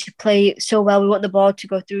we want you to play so well. We want the ball to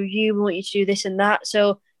go through you. We want you to do this and that.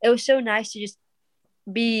 So it was so nice to just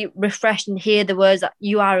be refreshed and hear the words that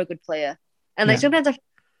you are a good player. And like sometimes I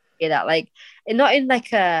hear that, like, and not in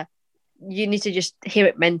like you need to just hear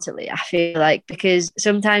it mentally, I feel like, because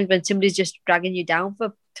sometimes when somebody's just dragging you down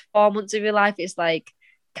for 4 months of your life, it's like,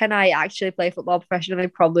 can I actually play football professionally?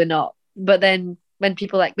 Probably not. But then when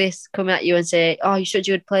people like this come at you and say, oh, you're such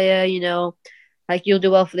a good player, like you'll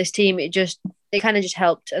do well for this team, it kind of just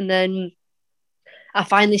helped. And then I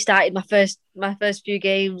finally started my first few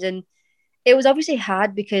games, and it was obviously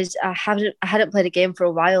hard because I hadn't played a game for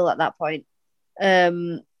a while at that point.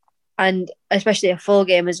 And especially a full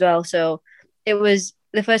game as well. So it was,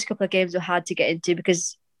 the first couple of games were hard to get into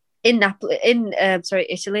because Italy,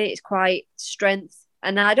 it's quite strength,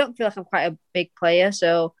 and I don't feel like I'm quite a big player.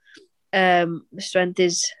 So strength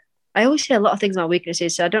is, I always say a lot of things my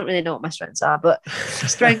weaknesses, so I don't really know what my strengths are, but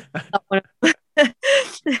strength is not one of them.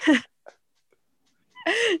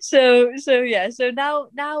 So yeah. So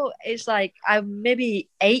now it's like I'm maybe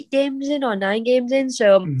 8 games in or 9 games in.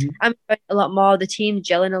 So I'm enjoying a lot more. The team's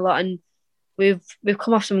gelling a lot, and we've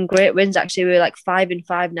come off some great wins. Actually, we're like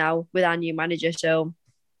 5-5 now with our new manager. So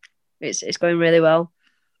it's going really well.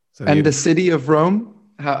 And the city of Rome,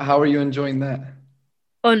 how are you enjoying that?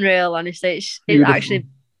 Unreal, honestly. It's actually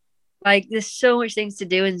like there's so much things to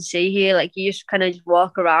do and see here. Like you just kind of just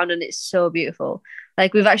walk around, and it's so beautiful.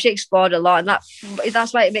 Like we've actually explored a lot, and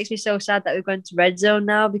that's why it makes me so sad that we're going to red zone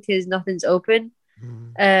now because nothing's open.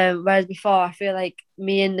 Whereas before, I feel like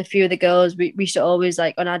me and a few of the girls, we used to always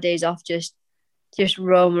like on our days off just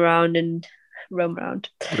roam around and roam around.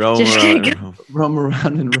 Roam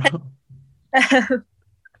around and roam.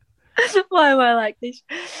 Why am I like this?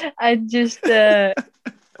 And just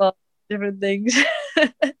different things.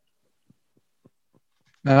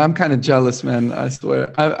 Man, I'm kind of jealous, man. I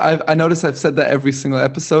swear. I notice I've said that every single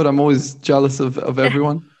episode. I'm always jealous of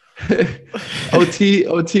everyone. OT,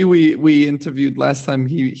 we interviewed last time.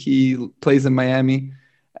 He plays in Miami,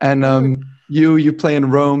 and you play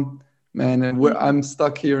in Rome, man. And I'm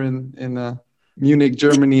stuck here in Munich,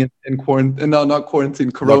 Germany, in quarantine. No, not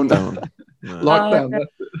quarantine. Corona. Lockdown.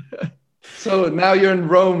 So now you're in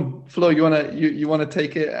Rome, Flo. You wanna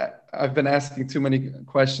take it? I've been asking too many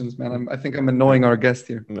questions, man. I think I'm annoying our guest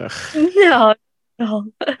here. No.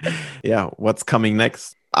 Yeah, what's coming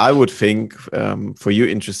next? I would think for you,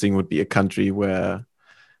 interesting would be a country where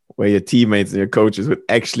your teammates and your coaches would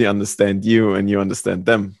actually understand you and you understand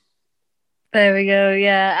them. There we go.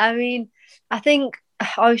 Yeah, I mean, I think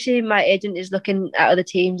obviously my agent is looking at other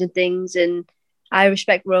teams and things, and I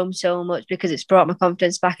respect Rome so much because it's brought my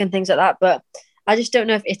confidence back and things like that. But I just don't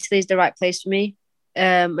know if Italy is the right place for me.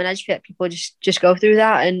 And I just feel like people just go through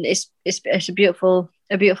that, and it's a beautiful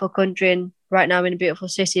country, and right now I'm in a beautiful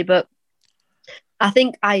city. But I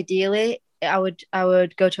think ideally I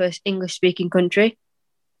would go to an English speaking country,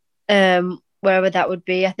 wherever that would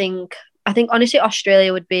be. I think honestly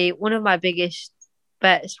Australia would be one of my biggest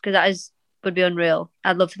bets because that is would be unreal.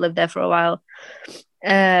 I'd love to live there for a while.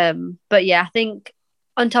 But yeah, I think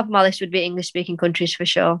on top of my list would be English speaking countries for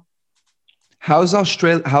sure. How's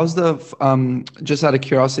Australia? How's the just out of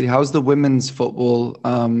curiosity? How's the women's football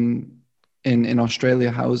in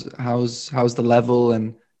Australia? How's the level,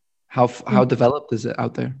 and how developed is it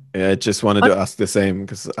out there? Yeah, I just wanted to ask the same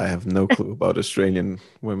because I have no clue about Australian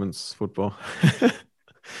women's football.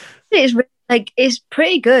 It's like it's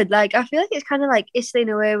pretty good. Like I feel like it's kind of like Italy in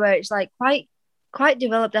a way where it's like quite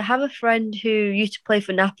developed. I have a friend who used to play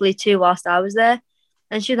for Napoli too whilst I was there,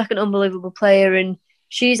 and she's like an unbelievable player. And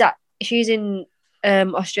she's in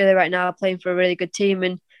Australia right now playing for a really good team,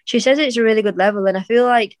 and she says it's a really good level. And I feel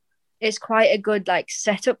like it's quite a good like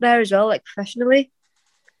setup there as well, like professionally.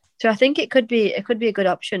 So I think it could be a good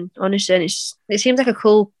option, honestly. And it seems like a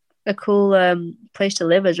cool place to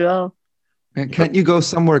live as well. And can't you go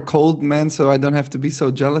somewhere cold, man? So I don't have to be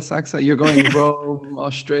so jealous, Aqsa. You're going Rome,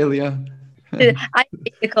 Australia. I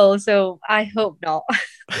hate the cold, so I hope not.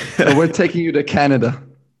 So we're taking you to Canada.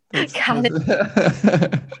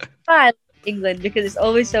 Canada. I like England because it's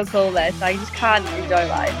always so cold there, so I just can't enjoy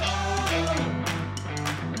life.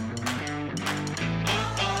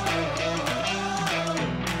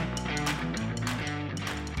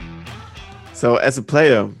 So as a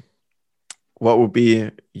player, what would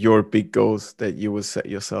be your big goals that you will set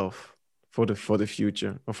yourself for the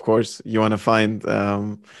future? Of course, you want to find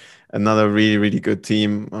another really, really good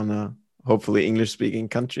team on a hopefully English-speaking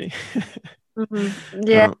country.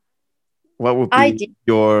 Yeah. What would be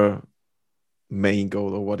your main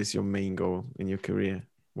goal, or what is your main goal in your career?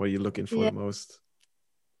 What are you looking for the most?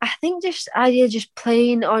 I think just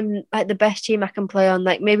playing on like the best team I can play on,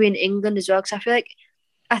 like maybe in England as well. Because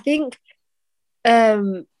I think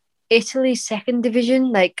Italy's second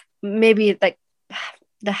division, like maybe like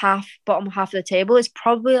the bottom half of the table, is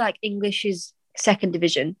probably like English's second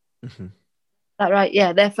division. Mm-hmm. That right?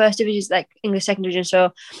 Yeah, their first division is like English second division.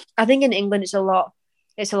 So I think in England it's a lot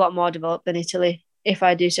more developed than Italy, if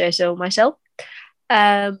I do say so myself. So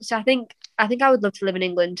I think I would love to live in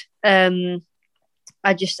England. I know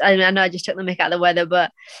I just took the mick out of the weather,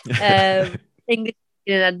 but England,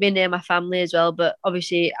 I'd be near my family as well. But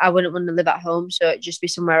obviously I wouldn't want to live at home, so it'd just be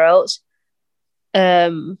somewhere else.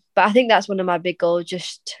 But I think that's one of my big goals,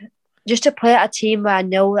 just to play at a team where I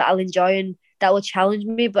know that I'll enjoy and that will challenge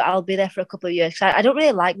me, but I'll be there for a couple of years. Because I don't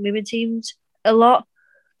really like moving teams a lot.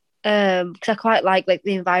 Because I quite like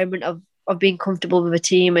the environment of being comfortable with a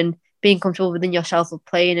team and being comfortable within yourself of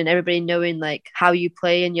playing and everybody knowing like how you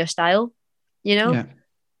play and your style, you know? Yeah.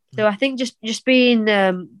 So I think just being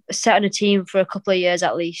set on a team for a couple of years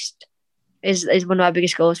at least is one of my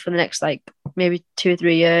biggest goals for the next like maybe 2 or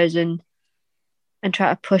 3 years, and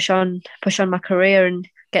try to push on my career and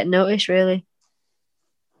get noticed, really.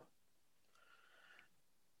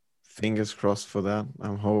 Fingers crossed for that.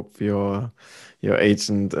 I hope your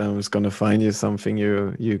agent is going to find you something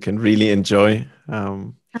you can really enjoy.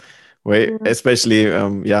 Especially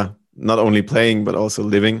not only playing but also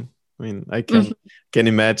living. I mean, I can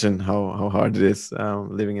imagine how hard it is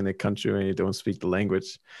living in a country where you don't speak the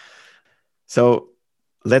language. So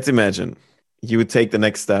let's imagine you would take the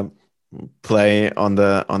next step, play on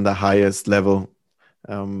the highest level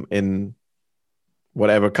in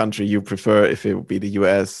whatever country you prefer, if it would be the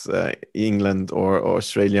US, England, or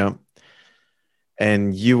Australia,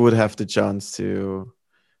 and you would have the chance to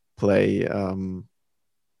play the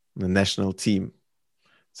national team.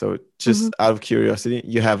 So just out of curiosity,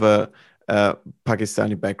 you have a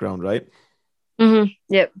Pakistani background, right?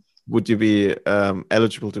 Yep. Would you be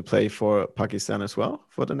eligible to play for Pakistan as well,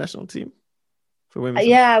 for the national team for women?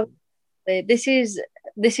 Yeah, this is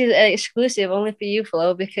exclusive only for you,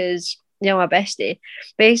 Flo, because you're my bestie.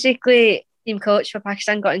 Basically, team coach for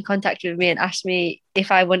Pakistan got in contact with me and asked me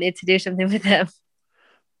if I wanted to do something with them.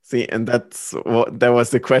 See, and that was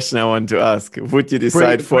the question I wanted to ask. Would you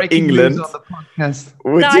decide for England? News on the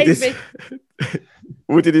podcast.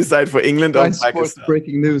 Would you decide for England or Pakistan?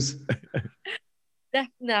 Breaking news.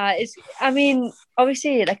 Nah, I mean,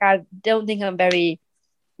 obviously, like I don't think I'm very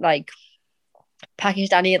like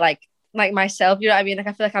Pakistani, like myself. You know what I mean? Like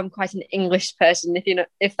I feel like I'm quite an English person,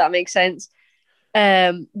 if that makes sense.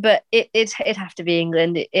 But it have to be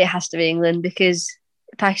England. It has to be England because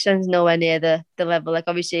Pakistan's nowhere near the level. Like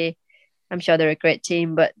obviously, I'm sure they're a great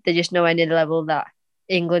team, but they're just nowhere near the level that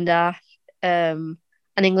England are. And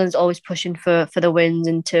England's always pushing for the wins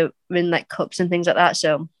and to win like cups and things like that.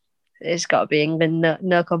 So it's got to be England.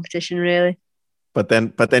 No competition really. But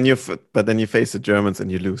then you face the Germans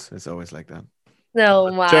and you lose. It's always like that.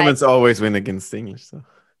 No, my Germans always win against the English. So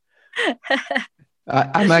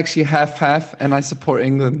I'm actually half, and I support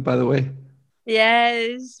England, by the way.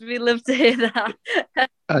 Yes, we love to hear that.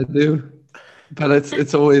 I do. But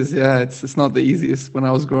it's always, yeah, it's not the easiest. When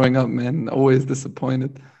I was growing up, man, always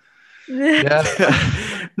disappointed. Yeah.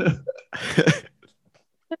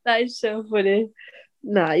 That is so funny.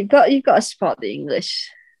 No, you've got to support the English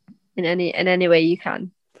in any way you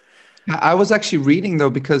can. I was actually reading though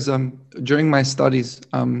because during my studies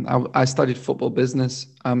I studied football business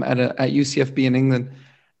at UCFB in England,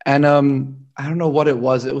 and I don't know what it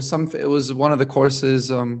was. It was one of the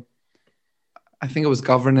courses. I think it was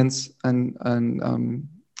governance and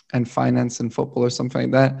finance and football or something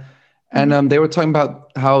like that. And they were talking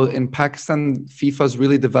about how in Pakistan FIFA is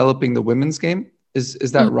really developing the women's game.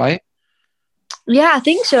 Is that right? Yeah, I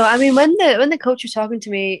think so. I mean, when the coach was talking to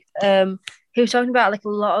me, he was talking about like a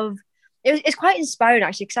lot of. It's quite inspiring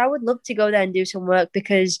actually, because I would love to go there and do some work,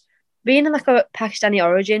 because being in like a Pakistani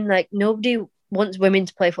origin, like nobody wants women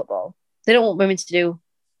to play football. They don't want women to do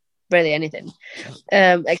really anything,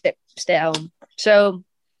 except stay at home. So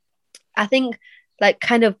I think like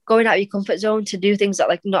kind of going out of your comfort zone to do things that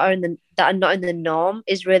like that are not in the norm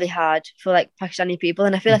is really hard for like Pakistani people,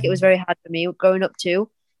 and I feel like it was very hard for me growing up too.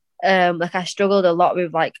 Like I struggled a lot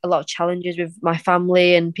with like a lot of challenges with my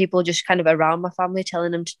family and people just kind of around my family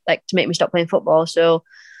telling them to make me stop playing football. So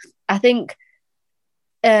I think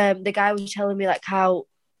the guy was telling me like how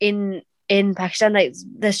in Pakistan like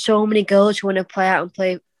there's so many girls who want to play out and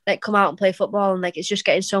play like come out and play football, and like it's just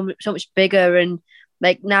getting so much bigger, and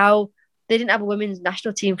like now they didn't have a women's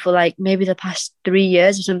national team for like maybe the past 3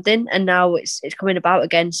 years or something, and now it's coming about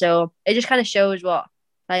again. So it just kind of shows what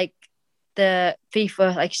like the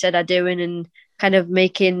FIFA, like you said, are doing and kind of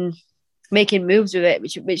making moves with it,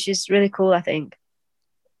 which is really cool, I think.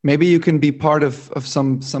 Maybe you can be part of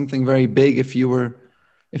something very big if you were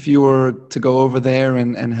to go over there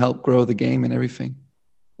and help grow the game and everything.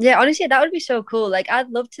 Yeah, honestly, that would be so cool. Like I'd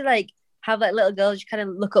love to like have like little girls just kind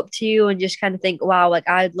of look up to you and just kind of think, wow, like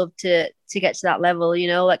I'd love to get to that level, you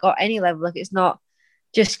know, like or any level. Like it's not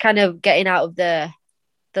just kind of getting out of the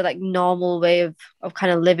like normal way of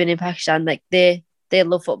kind of living in Pakistan. Like they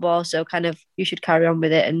love football, so kind of you should carry on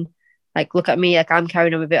with it, and like look at me, like I'm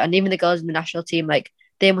carrying on with it. And even the girls in the national team, like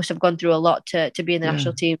they must have gone through a lot to be in the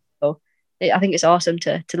national team. So I think it's awesome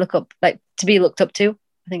to look up, like to be looked up to.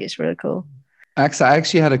 I think it's really cool. Aqsa, I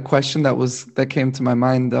actually had a question that came to my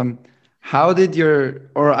mind. How did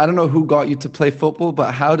or I don't know who got you to play football,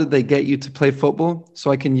 but how did they get you to play football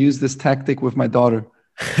so I can use this tactic with my daughter?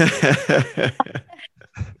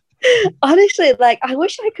 Honestly, like I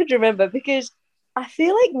wish I could remember, because I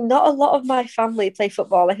feel like not a lot of my family play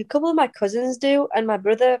football. Like a couple of my cousins do, and my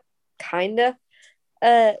brother kinda,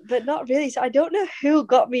 but not really. So I don't know who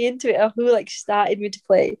got me into it or who like started me to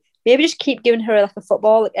play. Maybe just keep giving her like a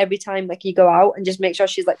football like every time like you go out, and just make sure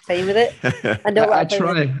she's like playing with it. And don't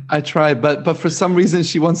I try, but for some reason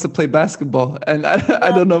she wants to play basketball, and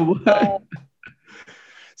I don't know why.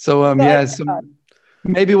 So yeah,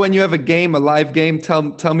 maybe when you have a live game,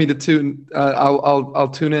 tell me to tune. I'll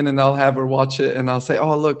tune in and I'll have her watch it, and I'll say,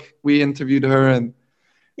 oh look, we interviewed her, and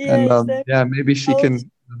yeah, maybe she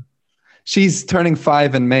can. She's turning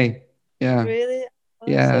 5 in May. Yeah. Really?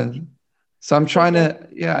 Yeah. So I'm trying to.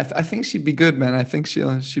 Yeah, I think she'd be good, man. I think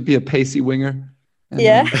she'd be a pacey winger. And,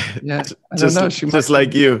 yeah. Yeah. I don't know. She just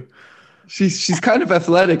like you. She's kind of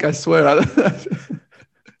athletic. I swear.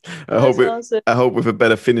 I hope with a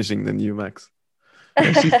better finishing than you, Max.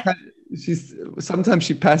 Yeah, she's sometimes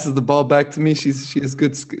she passes the ball back to me. She is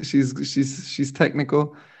good. She's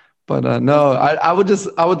technical, but no, I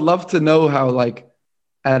would love to know how, like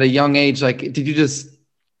at a young age, like did you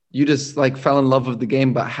just like fell in love with the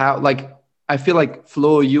game, but how, like I feel like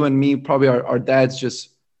Flo, you and me, probably our dads just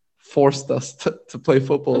forced us to play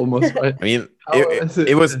football almost, right? I mean,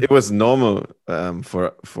 it was normal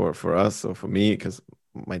for us or for me, because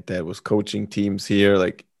my dad was coaching teams here.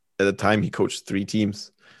 Like at the time, he coached 3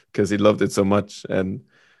 teams because he loved it so much, and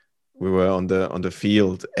we were on the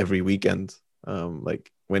field every weekend.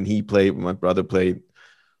 Like when he played, my brother played.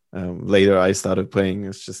 Later, I started playing.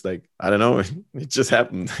 It's just like I don't know. It just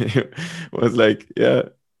happened. It was like, yeah,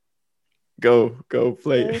 go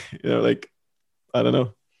play. You know, like I don't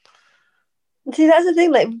know. See, that's the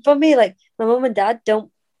thing. Like for me, like my mom and dad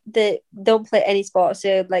don't play any sports.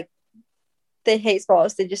 So like they hate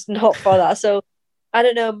sports. They're just not for that. So I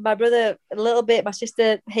don't know. My brother a little bit. My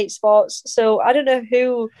sister hates sports. So I don't know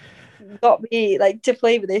who got me like to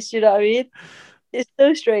play with this. You know what I mean? It's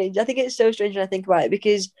so strange. I think it's so strange when I think about it,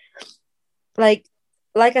 because like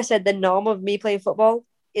I said, the norm of me playing football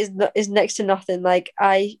is next to nothing. Like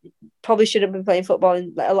I probably shouldn't be playing football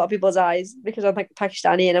in like, a lot of people's eyes, because I'm like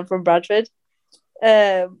Pakistani and I'm from Bradford.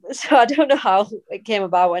 So I don't know how it came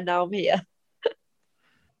about, and now I'm here.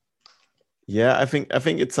 Yeah, I think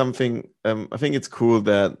it's something. I think it's cool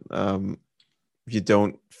that you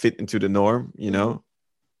don't fit into the norm. You know.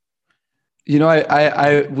 You know,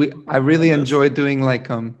 I really enjoy doing like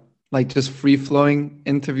just free flowing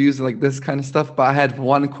interviews like this kind of stuff. But I had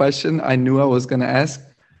one question I knew I was gonna ask,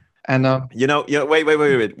 and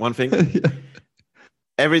Wait. One thing. yeah.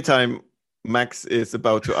 Every time Max is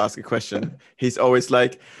about to ask a question, he's always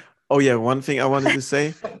like, "Oh yeah, one thing I wanted to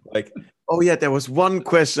say." Like, "Oh yeah, there was one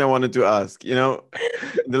question I wanted to ask." You know,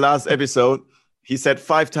 in the last episode, he said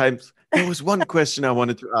 5 times, "There was one question I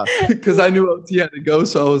wanted to ask." Because I knew OT had to go,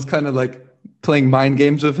 so I was kind of like playing mind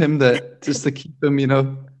games with him that just to keep him, you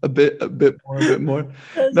know, a bit more.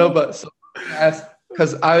 No, but so I asked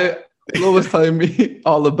because Flo was telling me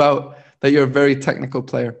all about that you're a very technical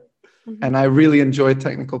player, and I really enjoy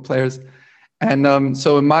technical players. And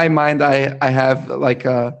so in my mind, I have like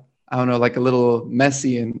I don't know, like a little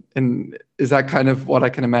Messi, and is that kind of what I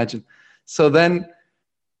can imagine? So then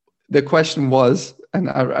the question was, and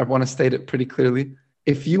I want to state it pretty clearly: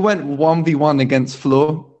 if you went 1v1 against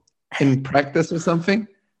Flo in practice or something,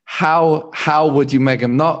 how would you meg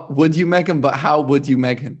him? Not would you meg him, but how would you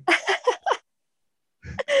meg him?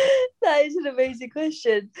 That is an amazing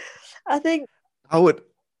question. I think I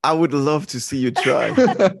would love to see you try.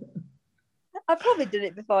 I've probably done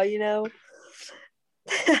it before, you know.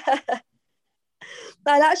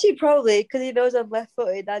 I'd actually probably, because he knows I'm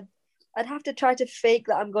left-footed, I'd have to try to fake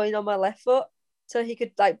that I'm going on my left foot so he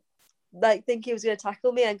could like think he was going to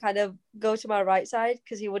tackle me and kind of go to my right side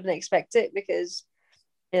because he wouldn't expect it because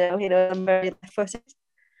you know I'm very left-footed,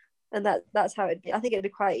 and that's how it'd be. I think it'd be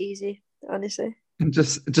quite easy, honestly. And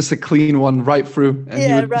just a clean one right through,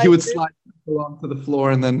 and he would slide onto the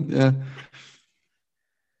floor, and then yeah.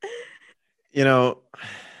 You know,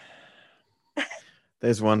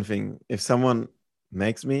 there's one thing: if someone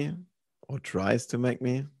makes me or tries to make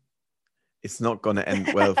me, it's not going to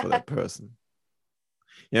end well for that person.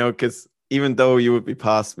 You know, because even though you would be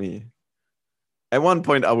past me, at one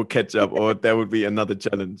point I would catch up, or there would be another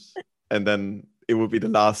challenge, and then it would be the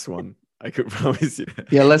last one. I could promise you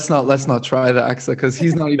that. Yeah, let's not try that, Aqsa, because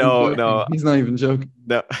he's not even joking. No, he's not even joking.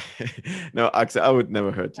 No, no, Aqsa, I would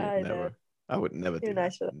never hurt you. I Never. know. I would never do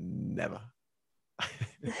nice that. Never.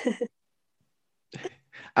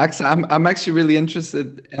 Aqsa, I'm actually really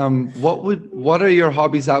interested. What are your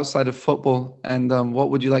hobbies outside of football, and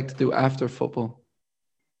what would you like to do after football?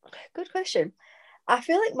 Good question. I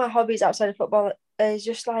feel like my hobbies outside of football is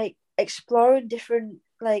just like exploring different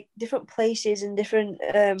places and different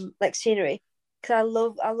like scenery. Because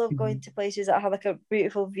I love going to places that have like a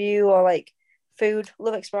beautiful view or like food.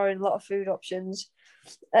 Love exploring a lot of food options.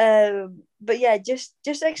 But yeah, just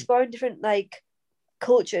exploring different like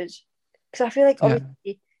cultures. Because I feel like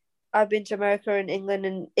obviously I've been to America and England,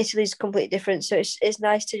 and Italy's completely different. So it's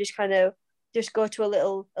nice to just kind of just go to a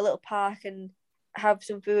little park and have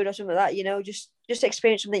some food or something like that. You know, just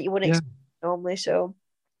experience something you wouldn't experience normally. So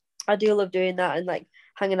I do love doing that and like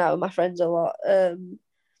hanging out with my friends a lot. And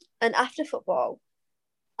after football,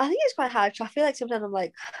 I think it's quite hard. I feel like sometimes I'm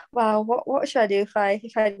like, wow, what should I do if I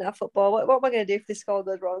didn't have football? What am I going to do if this score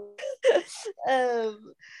goes wrong?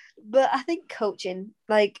 But I think coaching,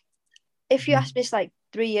 like, if you asked me this like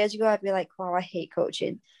 3 years ago, I'd be like, wow, I hate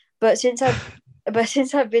coaching. But since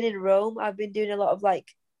I've been in Rome, I've been doing a lot of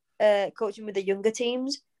like coaching with the younger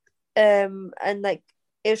teams, and like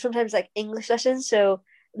it was sometimes like English lessons. So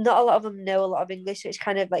not a lot of them know a lot of English, so it's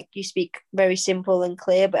kind of like you speak very simple and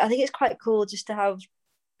clear. But I think it's quite cool just to have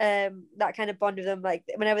that kind of bond with them. Like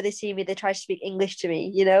whenever they see me, they try to speak English to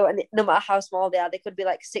me, you know, and no matter how small they are, they could be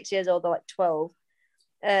like 6 years old or like 12.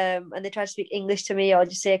 And they try to speak English to me or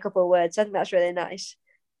just say a couple of words. I think that's really nice.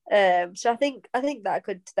 So I think that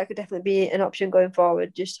could definitely be an option going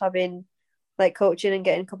forward, just having like coaching and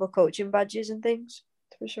getting a couple of coaching badges and things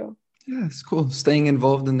for sure. Yeah, it's cool. Staying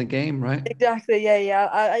involved in the game, right? Exactly. Yeah.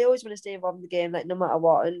 I always want to stay involved in the game, like no matter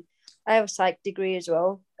what. And I have a psych degree as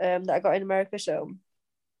well, that I got in America, so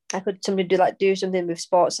I could do something with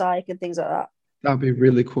sports psych and things like that. That'd be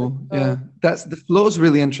really cool. Yeah, that's the Flo's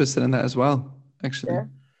really interested in that as well, actually.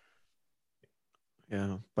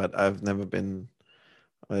 Yeah, but I've never been,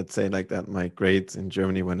 let's say like that. My grades in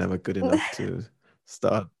Germany were never good enough to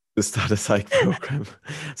start a psych program.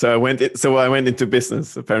 So I went into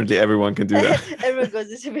business. Apparently, everyone can do that. Everyone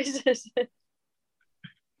goes into business.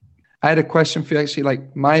 I had a question for you, actually.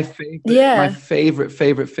 Like my favorite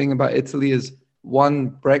thing about Italy is one,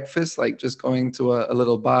 breakfast, like just going to a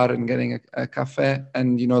little bar and getting a cafe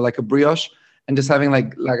and, you know, like a brioche and just having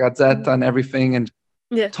like la gazzetta and everything and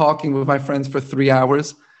talking with my friends for 3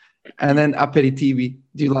 hours. And then aperitivi.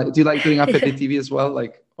 Do you like doing aperitivi as well?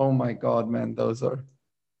 Like, oh my God, man, those are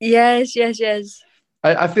Yes.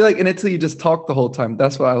 I feel like in Italy you just talk the whole time.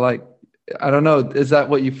 That's what I like. I don't know. Is that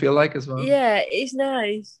what you feel like as well? Yeah, it's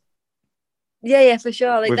nice. Yeah, for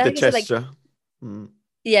sure. Like, With the like I said, like, gesture. Mm.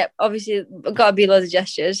 yeah, obviously, gotta be loads of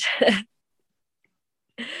gestures.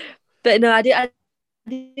 But no, I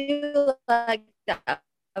do like that.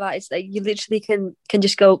 It's like you literally can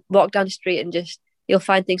just go walk down the street and just you'll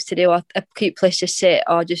find things to do or a cute place to sit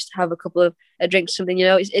or just have a couple of a drink, something.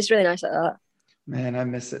 It's really nice like Man, I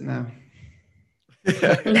miss it now.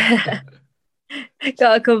 that.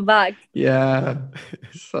 Gotta come back. Yeah,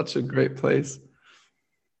 it's such a great place.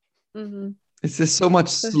 Mm-hmm. It's just so much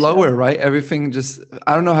slower, right? Everything just,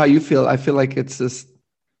 I don't know how you feel. I feel like it's just,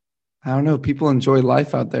 I don't know, people enjoy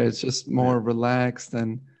life out there. It's just more relaxed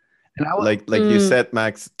and like you said,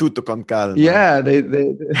 Max, tutto con calma. yeah,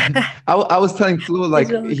 I was telling Flo, like,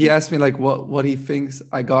 really he asked me like what he thinks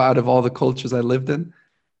I got out of all the cultures I lived in.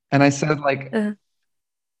 And I said like,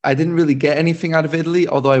 I didn't really get anything out of Italy,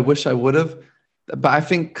 although I wish I would have. But I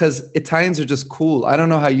think because Italians are just cool. I don't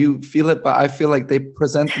know how you feel it, but I feel like they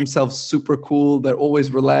present themselves super cool. They're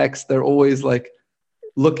always relaxed. They're always like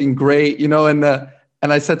looking great, you know. And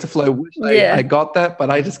I said to Flo, I wish I got that, but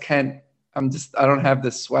I just can't. I don't have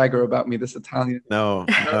this swagger about me, this Italian. No,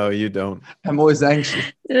 you don't. I'm always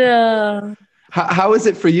anxious. Yeah. How is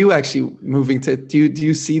it for you actually moving to? Do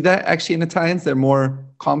you see that actually in Italians? They're more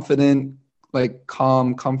confident, like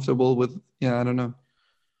calm, comfortable with. Yeah, I don't know.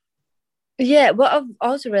 Yeah, what I've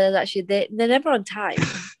also realized actually they're never on time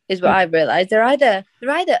is what I've realized. They're either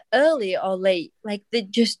early or late. Like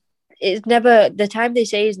it's never the time they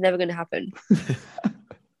say is never going to happen.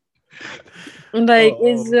 Like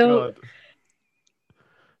it's so. God.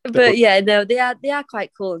 But yeah, no, they are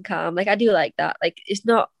quite cool and calm. Like I do like that. Like it's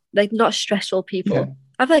not stressful people. Yeah.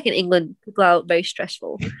 I feel like in England people are very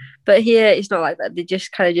stressful, but here it's not like that. They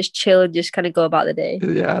just kind of just chill and just kind of go about the day.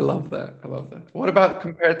 Yeah, I love that. What about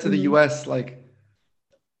compared to the US? Like,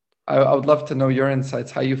 I would love to know your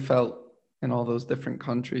insights. How you felt in all those different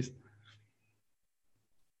countries.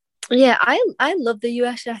 Yeah, I love the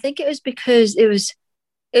US. I think it was because it was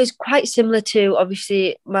quite similar to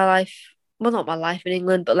obviously my life. Well, not my life in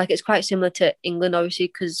England, but like it's quite similar to England, obviously,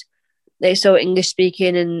 because they're so English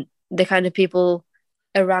speaking and the kind of people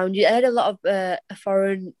around you. I had a lot of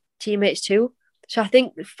foreign teammates too, so I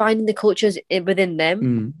think finding the cultures within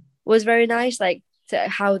them was very nice. Like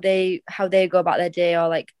how they go about their day or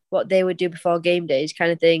like what they would do before game days,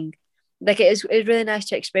 kind of thing. Like it was really nice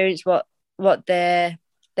to experience what their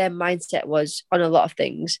mindset was on a lot of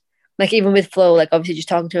things. Like even with Flo, like obviously just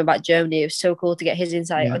talking to him about Germany, it was so cool to get his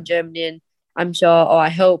insight on Germany, and I'm sure, or I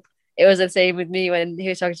hope it was the same with me when he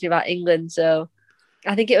was talking to me about England. So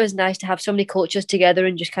I think it was nice to have so many cultures together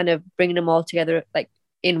and just kind of bringing them all together like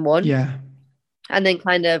in one. Yeah. And then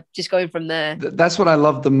kind of just going from there. That's what I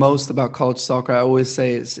love the most about college soccer. I always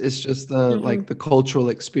say it's just the like the cultural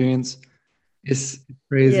experience. It's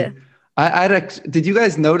crazy. Yeah. Did you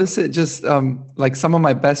guys notice it? Just like some of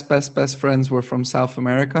my best friends were from South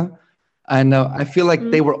America. And I feel like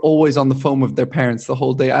they were always on the phone with their parents the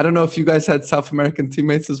whole day. I don't know if you guys had South American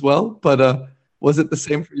teammates as well, but was it the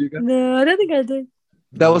same for you guys? No, I don't think I did.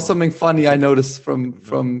 That was something funny I noticed from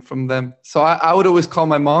them. So I would always call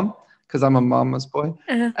my mom because I'm a mama's boy.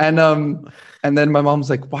 And then my mom's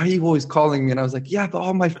like, "Why are you always calling me?" And I was like, "Yeah, but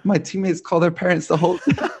all my teammates call their parents the whole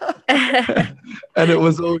time." And it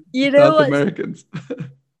was always South Americans.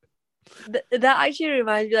 That actually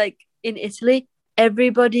reminds me, like in Italy,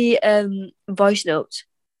 everybody voice notes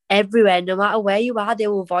everywhere, no matter where you are, they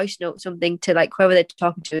will voice note something to like whoever they're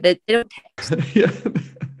talking to. They don't text. Yeah.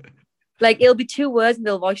 Like it'll be 2 words and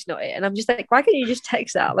they'll voice note it, and I'm just like, why can't you just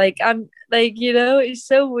text that? Like I'm like, it's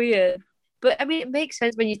so weird. But I mean, it makes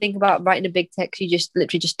sense when you think about writing a big text. You just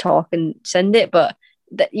literally just talk and send it, but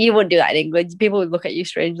you wouldn't do that in England. People would look at you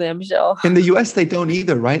strangely, I'm sure. In the US, they don't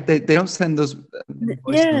either, right? They don't send those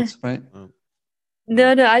voice notes, right?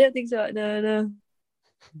 No, I don't think so. No.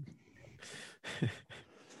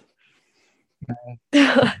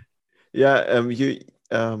 Yeah,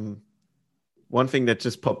 one thing that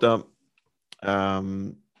just popped up,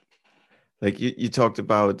 like you talked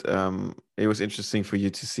about, it was interesting for you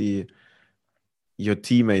to see your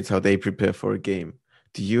teammates, how they prepare for a game.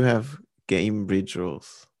 Do you have game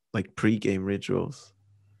rituals, like pre-game rituals?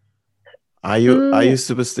 Are you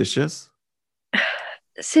superstitious?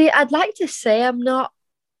 See, I'd like to say I'm not,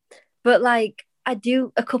 but like I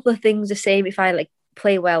do a couple of things the same if I like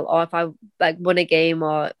play well or if I like won a game,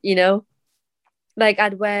 or like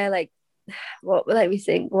I'd wear like what let me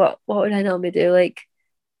think what would I normally do, like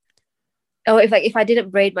if I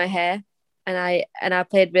didn't braid my hair and I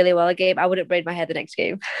played really well a game, I wouldn't braid my hair the next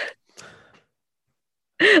game.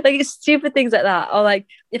 Like it's stupid things like that. Or like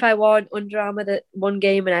if I won Under Armour the one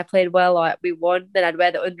game and I played well or we won, then I'd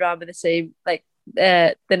wear the Under Armour the same like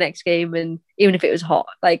the next game, and even if it was hot,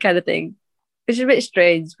 like kind of thing. Which is a bit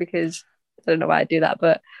strange because I don't know why I do that,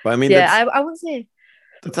 but I mean, yeah, I wouldn't say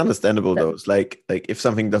that's understandable though. It's like if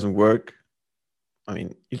something doesn't work, I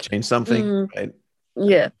mean, you change something, right?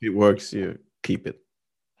 Yeah. If it works, you keep it.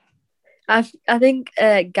 I think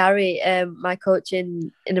Gary, my coach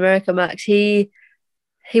in America, Max, he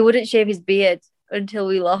wouldn't shave his beard until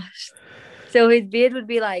we lost. So his beard would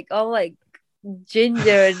be like all like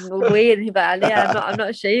ginger and weird. And he'd be like, yeah, I'm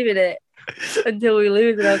not shaving it until we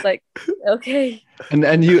lose. And I was like, okay. And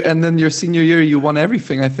then your senior year, you won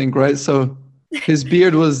everything, I think, right? So his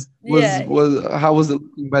beard was how was it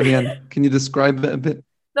looking by the end? Can you describe it a bit?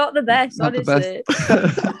 Not the best, Not honestly. The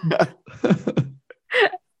best.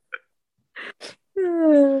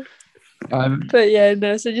 But yeah,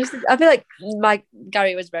 no. So just I feel like my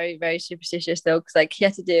Gary was very, very superstitious though, because like he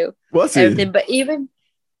had to do everything. But even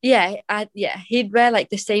he'd wear like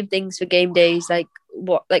the same things for game days. Like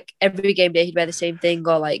every game day he'd wear the same thing,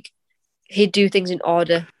 or like he'd do things in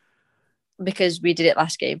order because we did it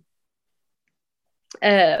last game.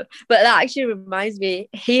 But that actually reminds me,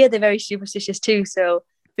 here they're very superstitious too. So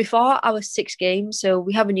before our 6 games, so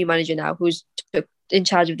we have a new manager now who's in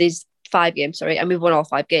charge of these 5 games, and we've won all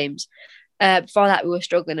 5 games. Before that, we were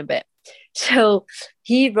struggling a bit. So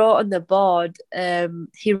he wrote on the board,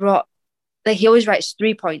 he always writes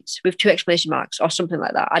 3 points with 2 exclamation marks or something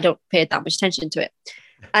like that. I don't pay that much attention to it.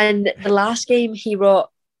 And the last game, he wrote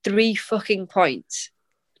 3 fucking points.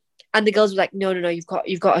 And the girls were like, no, you've got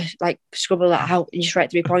to like scribble that out and just write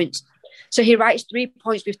 3 points. So he writes 3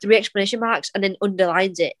 points with 3 exclamation marks and then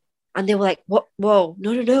underlines it. And they were like, what? Whoa,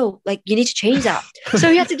 no. Like, you need to change that. So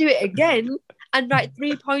he had to do it again and write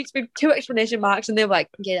 3 points with 2 exclamation marks. And they were like,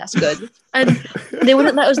 yeah, that's good. And they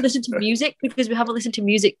wouldn't let us listen to music because we haven't listened to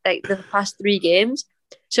music like the past 3 games.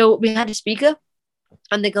 So we had a speaker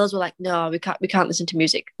and the girls were like, no, we can't listen to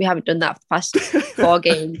music. We haven't done that for the past 4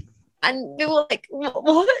 games. And they were like,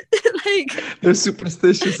 what? Like, they're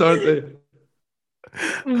superstitious, aren't they?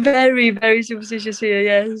 Very, very superstitious here,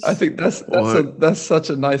 yes. I think that's such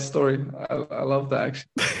a nice story. I love that actually.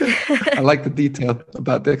 I like the detail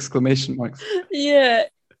about the exclamation marks. Yeah.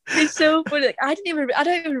 It's so funny. Like, I don't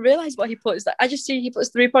even realize what he puts. Like, I just see he puts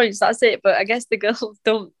 3 points, that's it. But I guess the girls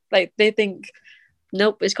don't, like, they think,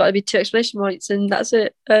 nope, it's got to be 2 exclamation points and that's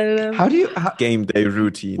it. How do you game day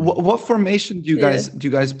routine? What formation do you guys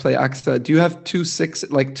play, Aqsa? Do you have 2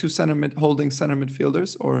 holding center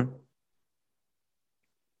midfielders, or?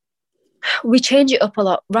 We change it up a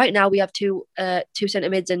lot. Right now we have 2 centre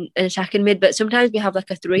mids and an attacking mid, but sometimes we have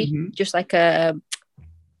like a 3, just like a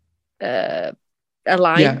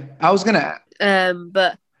line. Yeah, I was gonna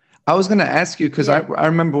ask you because I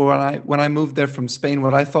remember when I moved there from Spain,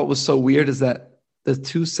 what I thought was so weird is that the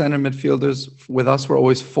 2 center midfielders with us were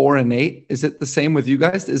always 4 and 8. Is it the same with you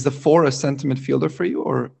guys? Is the 4 a center midfielder for you,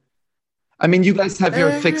 or? I mean, you guys have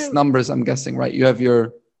your fixed numbers, I'm guessing, right? You have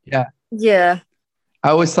your Yeah. I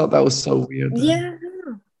always thought that was so weird. Yeah,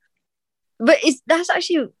 but that's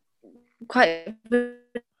actually quite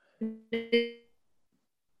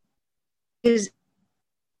because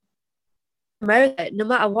America, no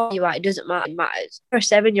matter what you are, it doesn't matter. It matters. If you're a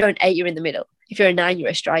 7, you're an 8, you're in the middle. If you're a 9, you're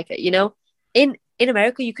a striker. You know, in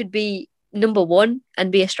America, you could be number 1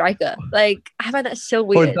 and be a striker. Like, I find that so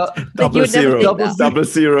weird. Double zero.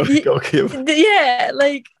 Goalkeeper. Yeah,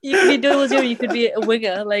 like you could be 0-0, you could be a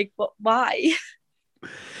winger. Like, why?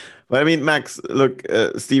 Well, I mean, Max, look,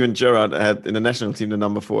 Steven Gerrard had in the national team the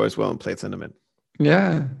number 4 as well and played centre mid.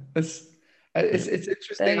 Yeah, it's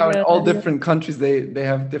interesting how in all different countries they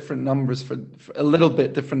have different numbers for a little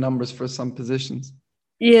bit different numbers for some positions.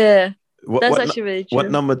 Yeah, that's actually really true. What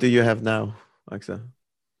number do you have now, Aqsa?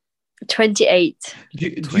 28. Do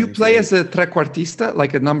you play as a trequartista,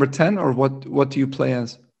 like a number 10, or what do you play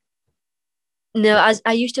as? No,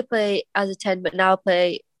 I used to play as a 10, but now I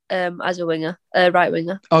play as a winger, right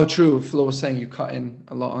winger. Oh, true. Flo was saying you cut in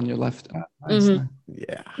a lot on your left. Nice.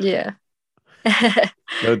 Yeah.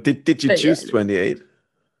 So did you choose 28?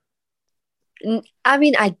 I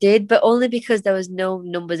mean, I did, but only because there was no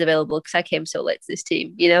numbers available because I came so late to this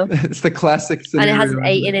team, you know? It's the classic scenario. And it has an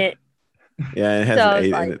 8 in it. Yeah, it has an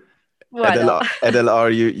 8 in it. At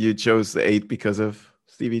LR, you chose the 8 because of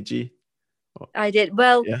Stevie G? I did.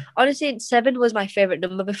 Well, honestly, 7 was my favourite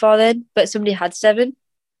number before then, but somebody had 7.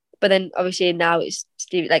 But then obviously now it's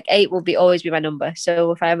Stevie. Like 8 will always be my number.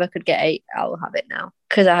 So if I ever could get 8, I'll have it now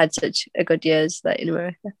because I had such a good years in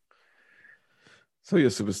America. So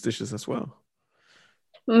you're superstitious as well.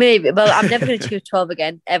 Maybe, but I'm never going to choose 12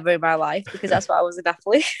 again ever in my life because that's what I was an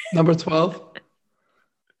athlete. Number 12?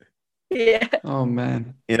 Yeah. Oh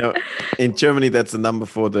man. You know, in Germany, that's the number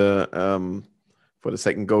for the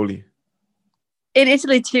second goalie. In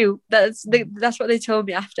Italy too. That's what they told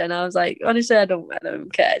me after, and I was like, honestly, I don't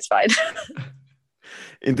care. It's fine.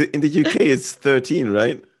 In the UK, it's 13,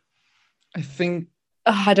 right? I think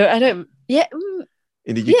I don't. Yeah.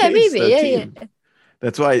 In the UK, Yeah, it's maybe. 13. Yeah.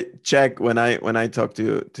 That's why Jack, when I talked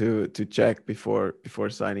to Jack before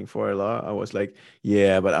signing for LR, I was like,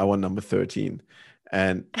 yeah, but I want number 13,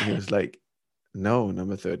 and he was like, no,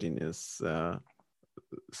 number 13 is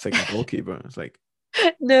second goalkeeper. I was like,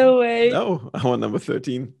 No way. no, I want number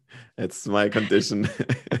 13. It's my condition.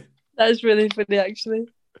 That's really funny, actually.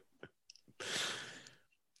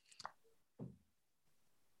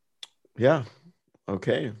 Yeah.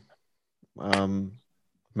 Okay.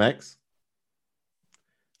 Max,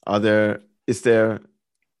 is there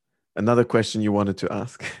another question you wanted to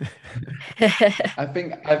ask? I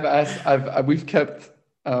think we've kept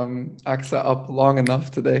Aqsa up long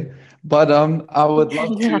enough today, but I would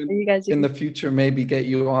love to You guys in the future maybe get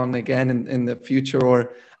you on again in the future.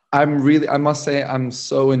 Or I must say I'm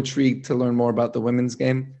so intrigued to learn more about the women's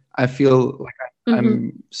game. I feel like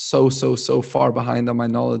I'm so far behind on my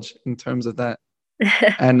knowledge in terms of that.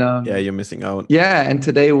 And yeah, you're missing out. Yeah, and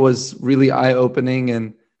today was really eye-opening,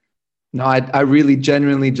 and no, I really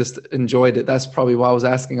genuinely just enjoyed it. That's probably why I was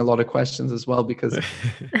asking a lot of questions as well, because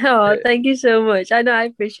Oh, thank you so much. I know, I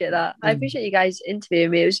appreciate that. I appreciate you guys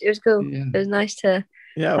interviewing me. It was cool. Yeah. It was nice to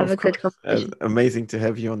have a good conversation. Amazing to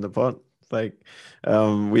have you on the pod. Like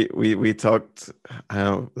we talked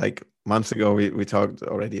like months ago. We talked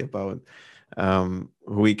already about who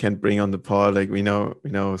we can bring on the pod. Like we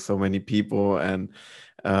know so many people, and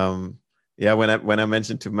yeah, when I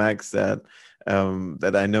mentioned to Max that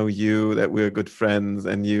I know you, that we're good friends,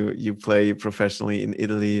 and you play professionally in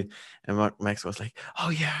Italy, and Max was like, oh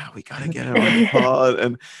yeah, we gotta get him on the pod,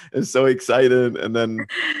 and is so excited. And then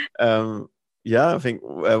yeah, I think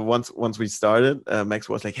once we started, Max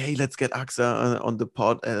was like, hey, let's get Aqsa on the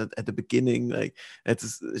pod at the beginning. Like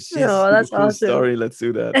it's just that's cool awesome. story. Let's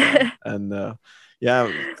do that. And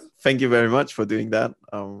yeah, thank you very much for doing that.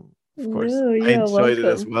 Of course, No, I enjoyed it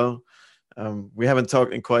as welcome. well. We haven't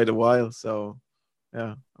talked in quite a while, so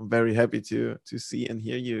yeah, I'm very happy to see and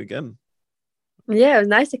hear you again. Yeah, it was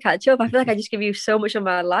nice to catch up. I feel like I just give you so much of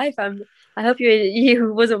my life. I hope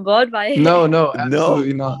you wasn't bored by it. No,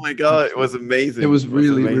 absolutely not. Oh my god, it was amazing. It was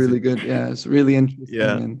really, really good. Yeah, it's really interesting.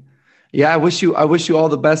 Yeah. And yeah, I wish you all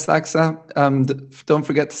the best, Aqsa. Don't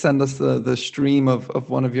forget to send us the stream of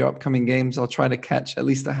one of your upcoming games. I'll try to catch at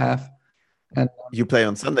least a half. And you play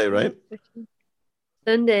on Sunday, right?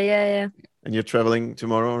 Sunday, yeah. And you're traveling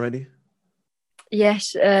tomorrow already?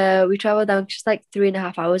 Yes, we travel down just like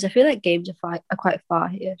 3.5 hours. I feel like games are quite far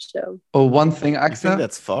here. So. Oh, one thing, Aqsa. I think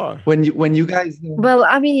that's far. When you guys. Well,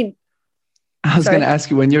 I mean. I was going to ask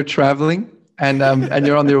you, when you're traveling and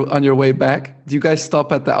you're on your way back, do you guys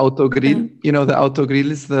stop at the autogrill? You know, the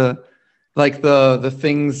autogrill is the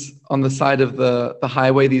things on the side of the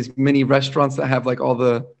highway, these mini restaurants that have like all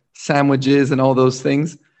the sandwiches and all those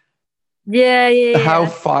things. Yeah. How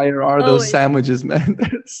fire are those sandwiches, man?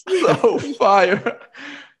 They're so fire.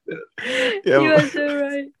 Yeah, you are so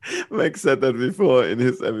right. Max said that before in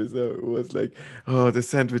his episode. It was like, oh, the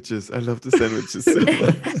sandwiches. I love the sandwiches so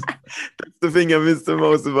much. That's the thing I miss the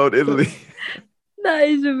most about Italy. That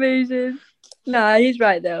is amazing. Nah, he's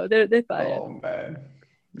right though. They're fire. Oh man.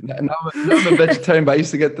 Now I'm a vegetarian, but I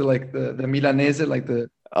used to get the Milanese, like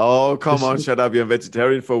the. Oh, come on, shut up. You're a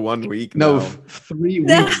vegetarian for 1 week now. No, 3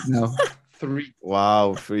 weeks now. 3.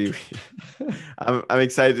 Wow, 3 weeks. I'm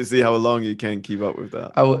excited to see how long you can keep up with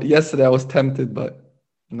that. Yesterday I was tempted, but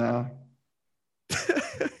no.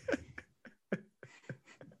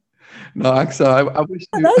 No,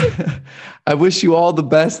 Aqsa, I wish you all the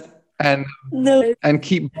best and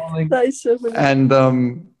keep balling. That is so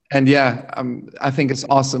funny. And yeah, I think it's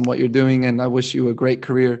awesome what you're doing, and I wish you a great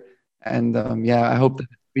career. And yeah, I hope that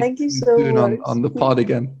we Thank you see so soon much. on the pod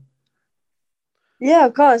again. Yeah,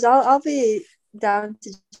 of course. I'll be down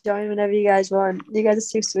to join whenever you guys want. You guys are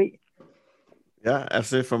too sweet. Yeah,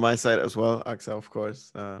 absolutely. From my side as well, Aqsa, of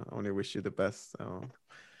course. I only wish you the best.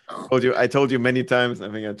 I told you many times. I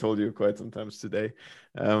think I told you quite sometimes today.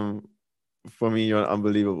 For me, you're an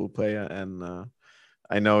unbelievable player, and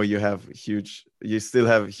I know you still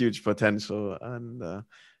have huge potential, and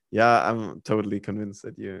yeah, I'm totally convinced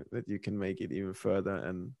that you can make it even further,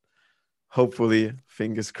 and hopefully,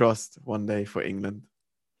 fingers crossed, one day for England.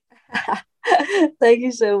 Thank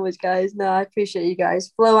you so much, guys. No, I appreciate you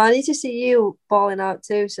guys. Flo, I need to see you balling out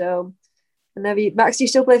too. So Max, do you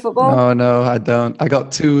still play football? No, I don't. I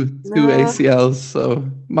got two ACLs, so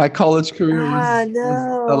my college career was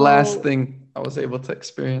the last thing I was able to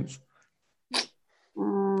experience.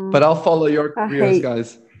 But I'll follow your careers,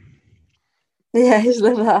 guys. Yeah, it's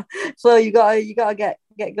like that. So you gotta get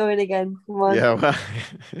going again. Come on. Yeah, well,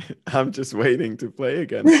 I'm just waiting to play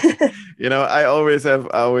again. I always have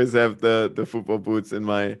the football boots in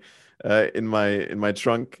my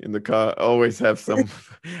trunk in the car. I always have some.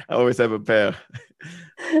 I always have a pair.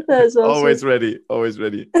 That's awesome. Always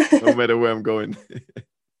ready, no matter where I'm going.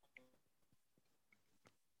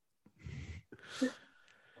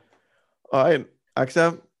 All right,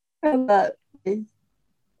 Aqsa.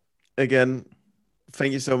 Again,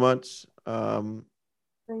 thank you so much. Thank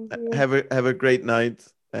you. Have a great night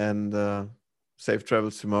and safe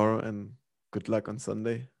travels tomorrow and good luck on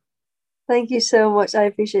Sunday. Thank you so much. I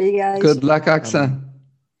appreciate you guys. Good luck, Aqsa.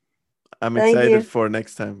 I'm excited for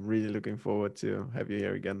next time. Really looking forward to have you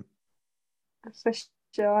here again. For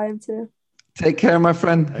sure, I am too. Take care, my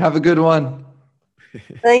friend. Have a good one.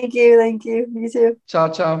 Thank you. You too. Ciao,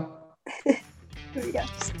 ciao.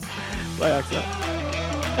 Yes. Bye, Aqsa.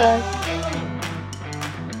 Bye.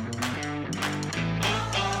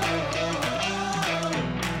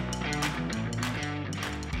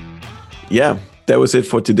 Yeah, that was it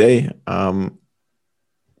for today.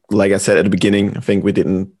 Like I said at the beginning, I think we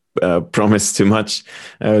didn't promise too much.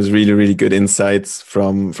 It was really, really good insights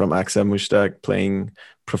from Aqsa Mushtaq, playing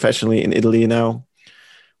professionally in Italy now,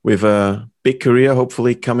 with a big career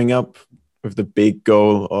hopefully coming up, with the big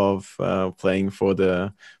goal of playing for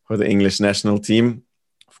the English national team.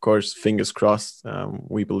 Of course, fingers crossed.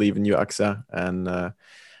 We believe in you, Aqsa, and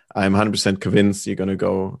I'm 100% convinced you're going to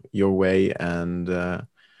go your way, and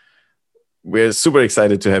we're super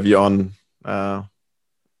excited to have you on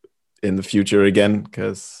in the future again,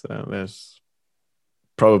 because there's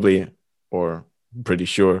probably, or pretty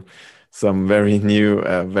sure, some very new,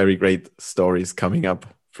 very great stories coming up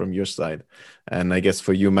from your side. And I guess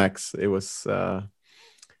for you, Max, it was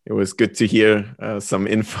good to hear some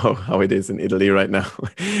info how it is in Italy right now.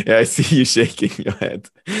 Yeah, I see you shaking your head.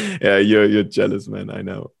 Yeah, you're jealous, man. I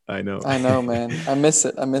know, man. I miss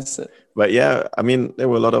it. But yeah, I mean, there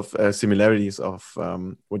were a lot of similarities of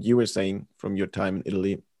what you were saying from your time in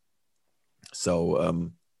Italy.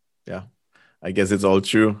 So yeah, I guess it's all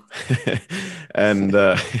true. And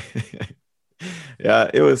yeah,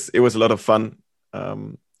 it was a lot of fun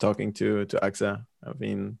talking to Aqsa. I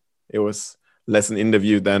mean, it was less an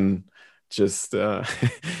interview than just a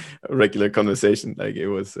regular conversation. Like it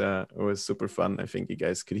was super fun. I think you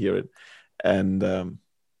guys could hear it. And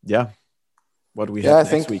yeah, what do we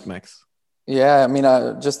have next week, Max? Yeah, I mean,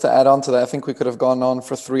 just to add on to that, I think we could have gone on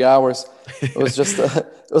for 3 hours. It was just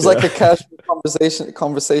like a casual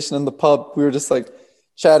conversation in the pub. We were just like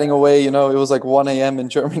chatting away, it was like 1 a.m. in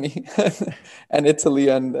Germany and Italy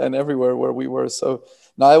and everywhere where we were. So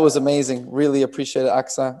no, it was amazing. Really appreciate it,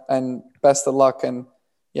 Aqsa, and best of luck. And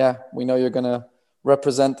yeah, we know you're going to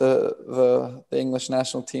represent the English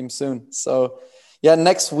national team soon. So yeah,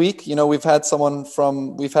 next week, we've had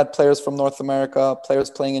players from North America,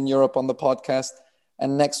 players playing in Europe on the podcast.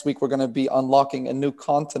 And next week, we're going to be unlocking a new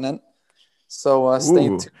continent. So stay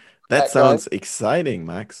tuned. That sounds exciting,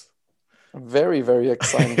 Max. Very, very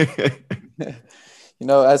exciting.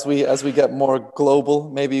 As we get more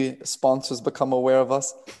global, maybe sponsors become aware of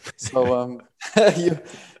us. So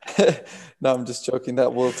no, I'm just joking.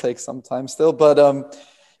 That will take some time still. But I'm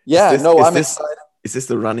excited. Is this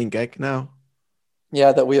the running gag now?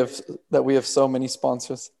 Yeah, that we have so many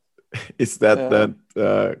sponsors. Is that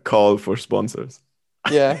call for sponsors?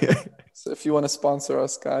 Yeah. So if you want to sponsor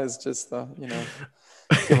us, guys, just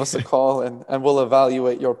give us a call and we'll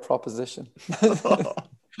evaluate your proposition.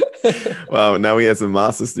 Wow, now he has a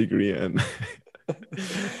master's degree and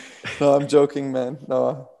No, I'm joking, man.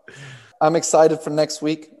 No. I'm excited for next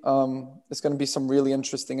week. It's going to be some really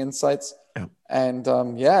interesting insights. Yeah. And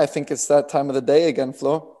I think it's that time of the day again,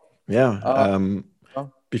 Flo. Yeah.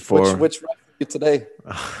 Before which round are you today?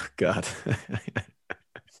 Oh God.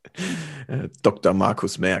 Dr.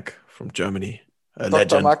 Markus Merck from Germany. A Dr.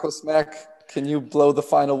 legend. Markus Merck, can you blow the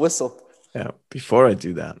final whistle? Yeah, before I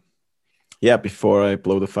do that. Yeah, before I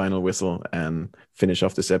blow the final whistle and finish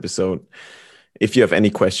off this episode, if you have any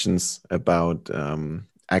questions about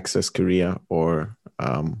Aqsa's career or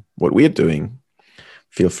what we're doing,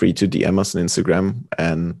 feel free to DM us on Instagram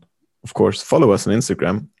and, of course, follow us on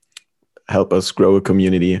Instagram. Help us grow a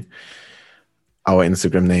community. Our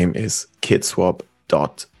Instagram name is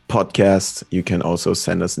kidswap.podcast. You can also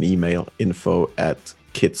send us an email,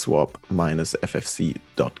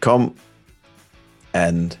 info@kidswap-ffc.com.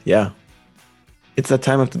 And yeah, it's that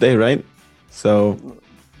time of the day, right? So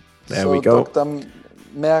there we go. Dr.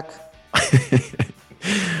 Merck.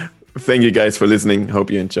 Thank you guys for listening.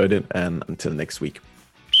 Hope you enjoyed it, and until next week.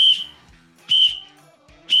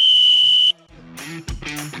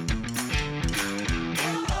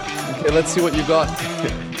 Okay, let's see what you got.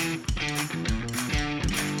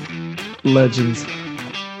 Legends.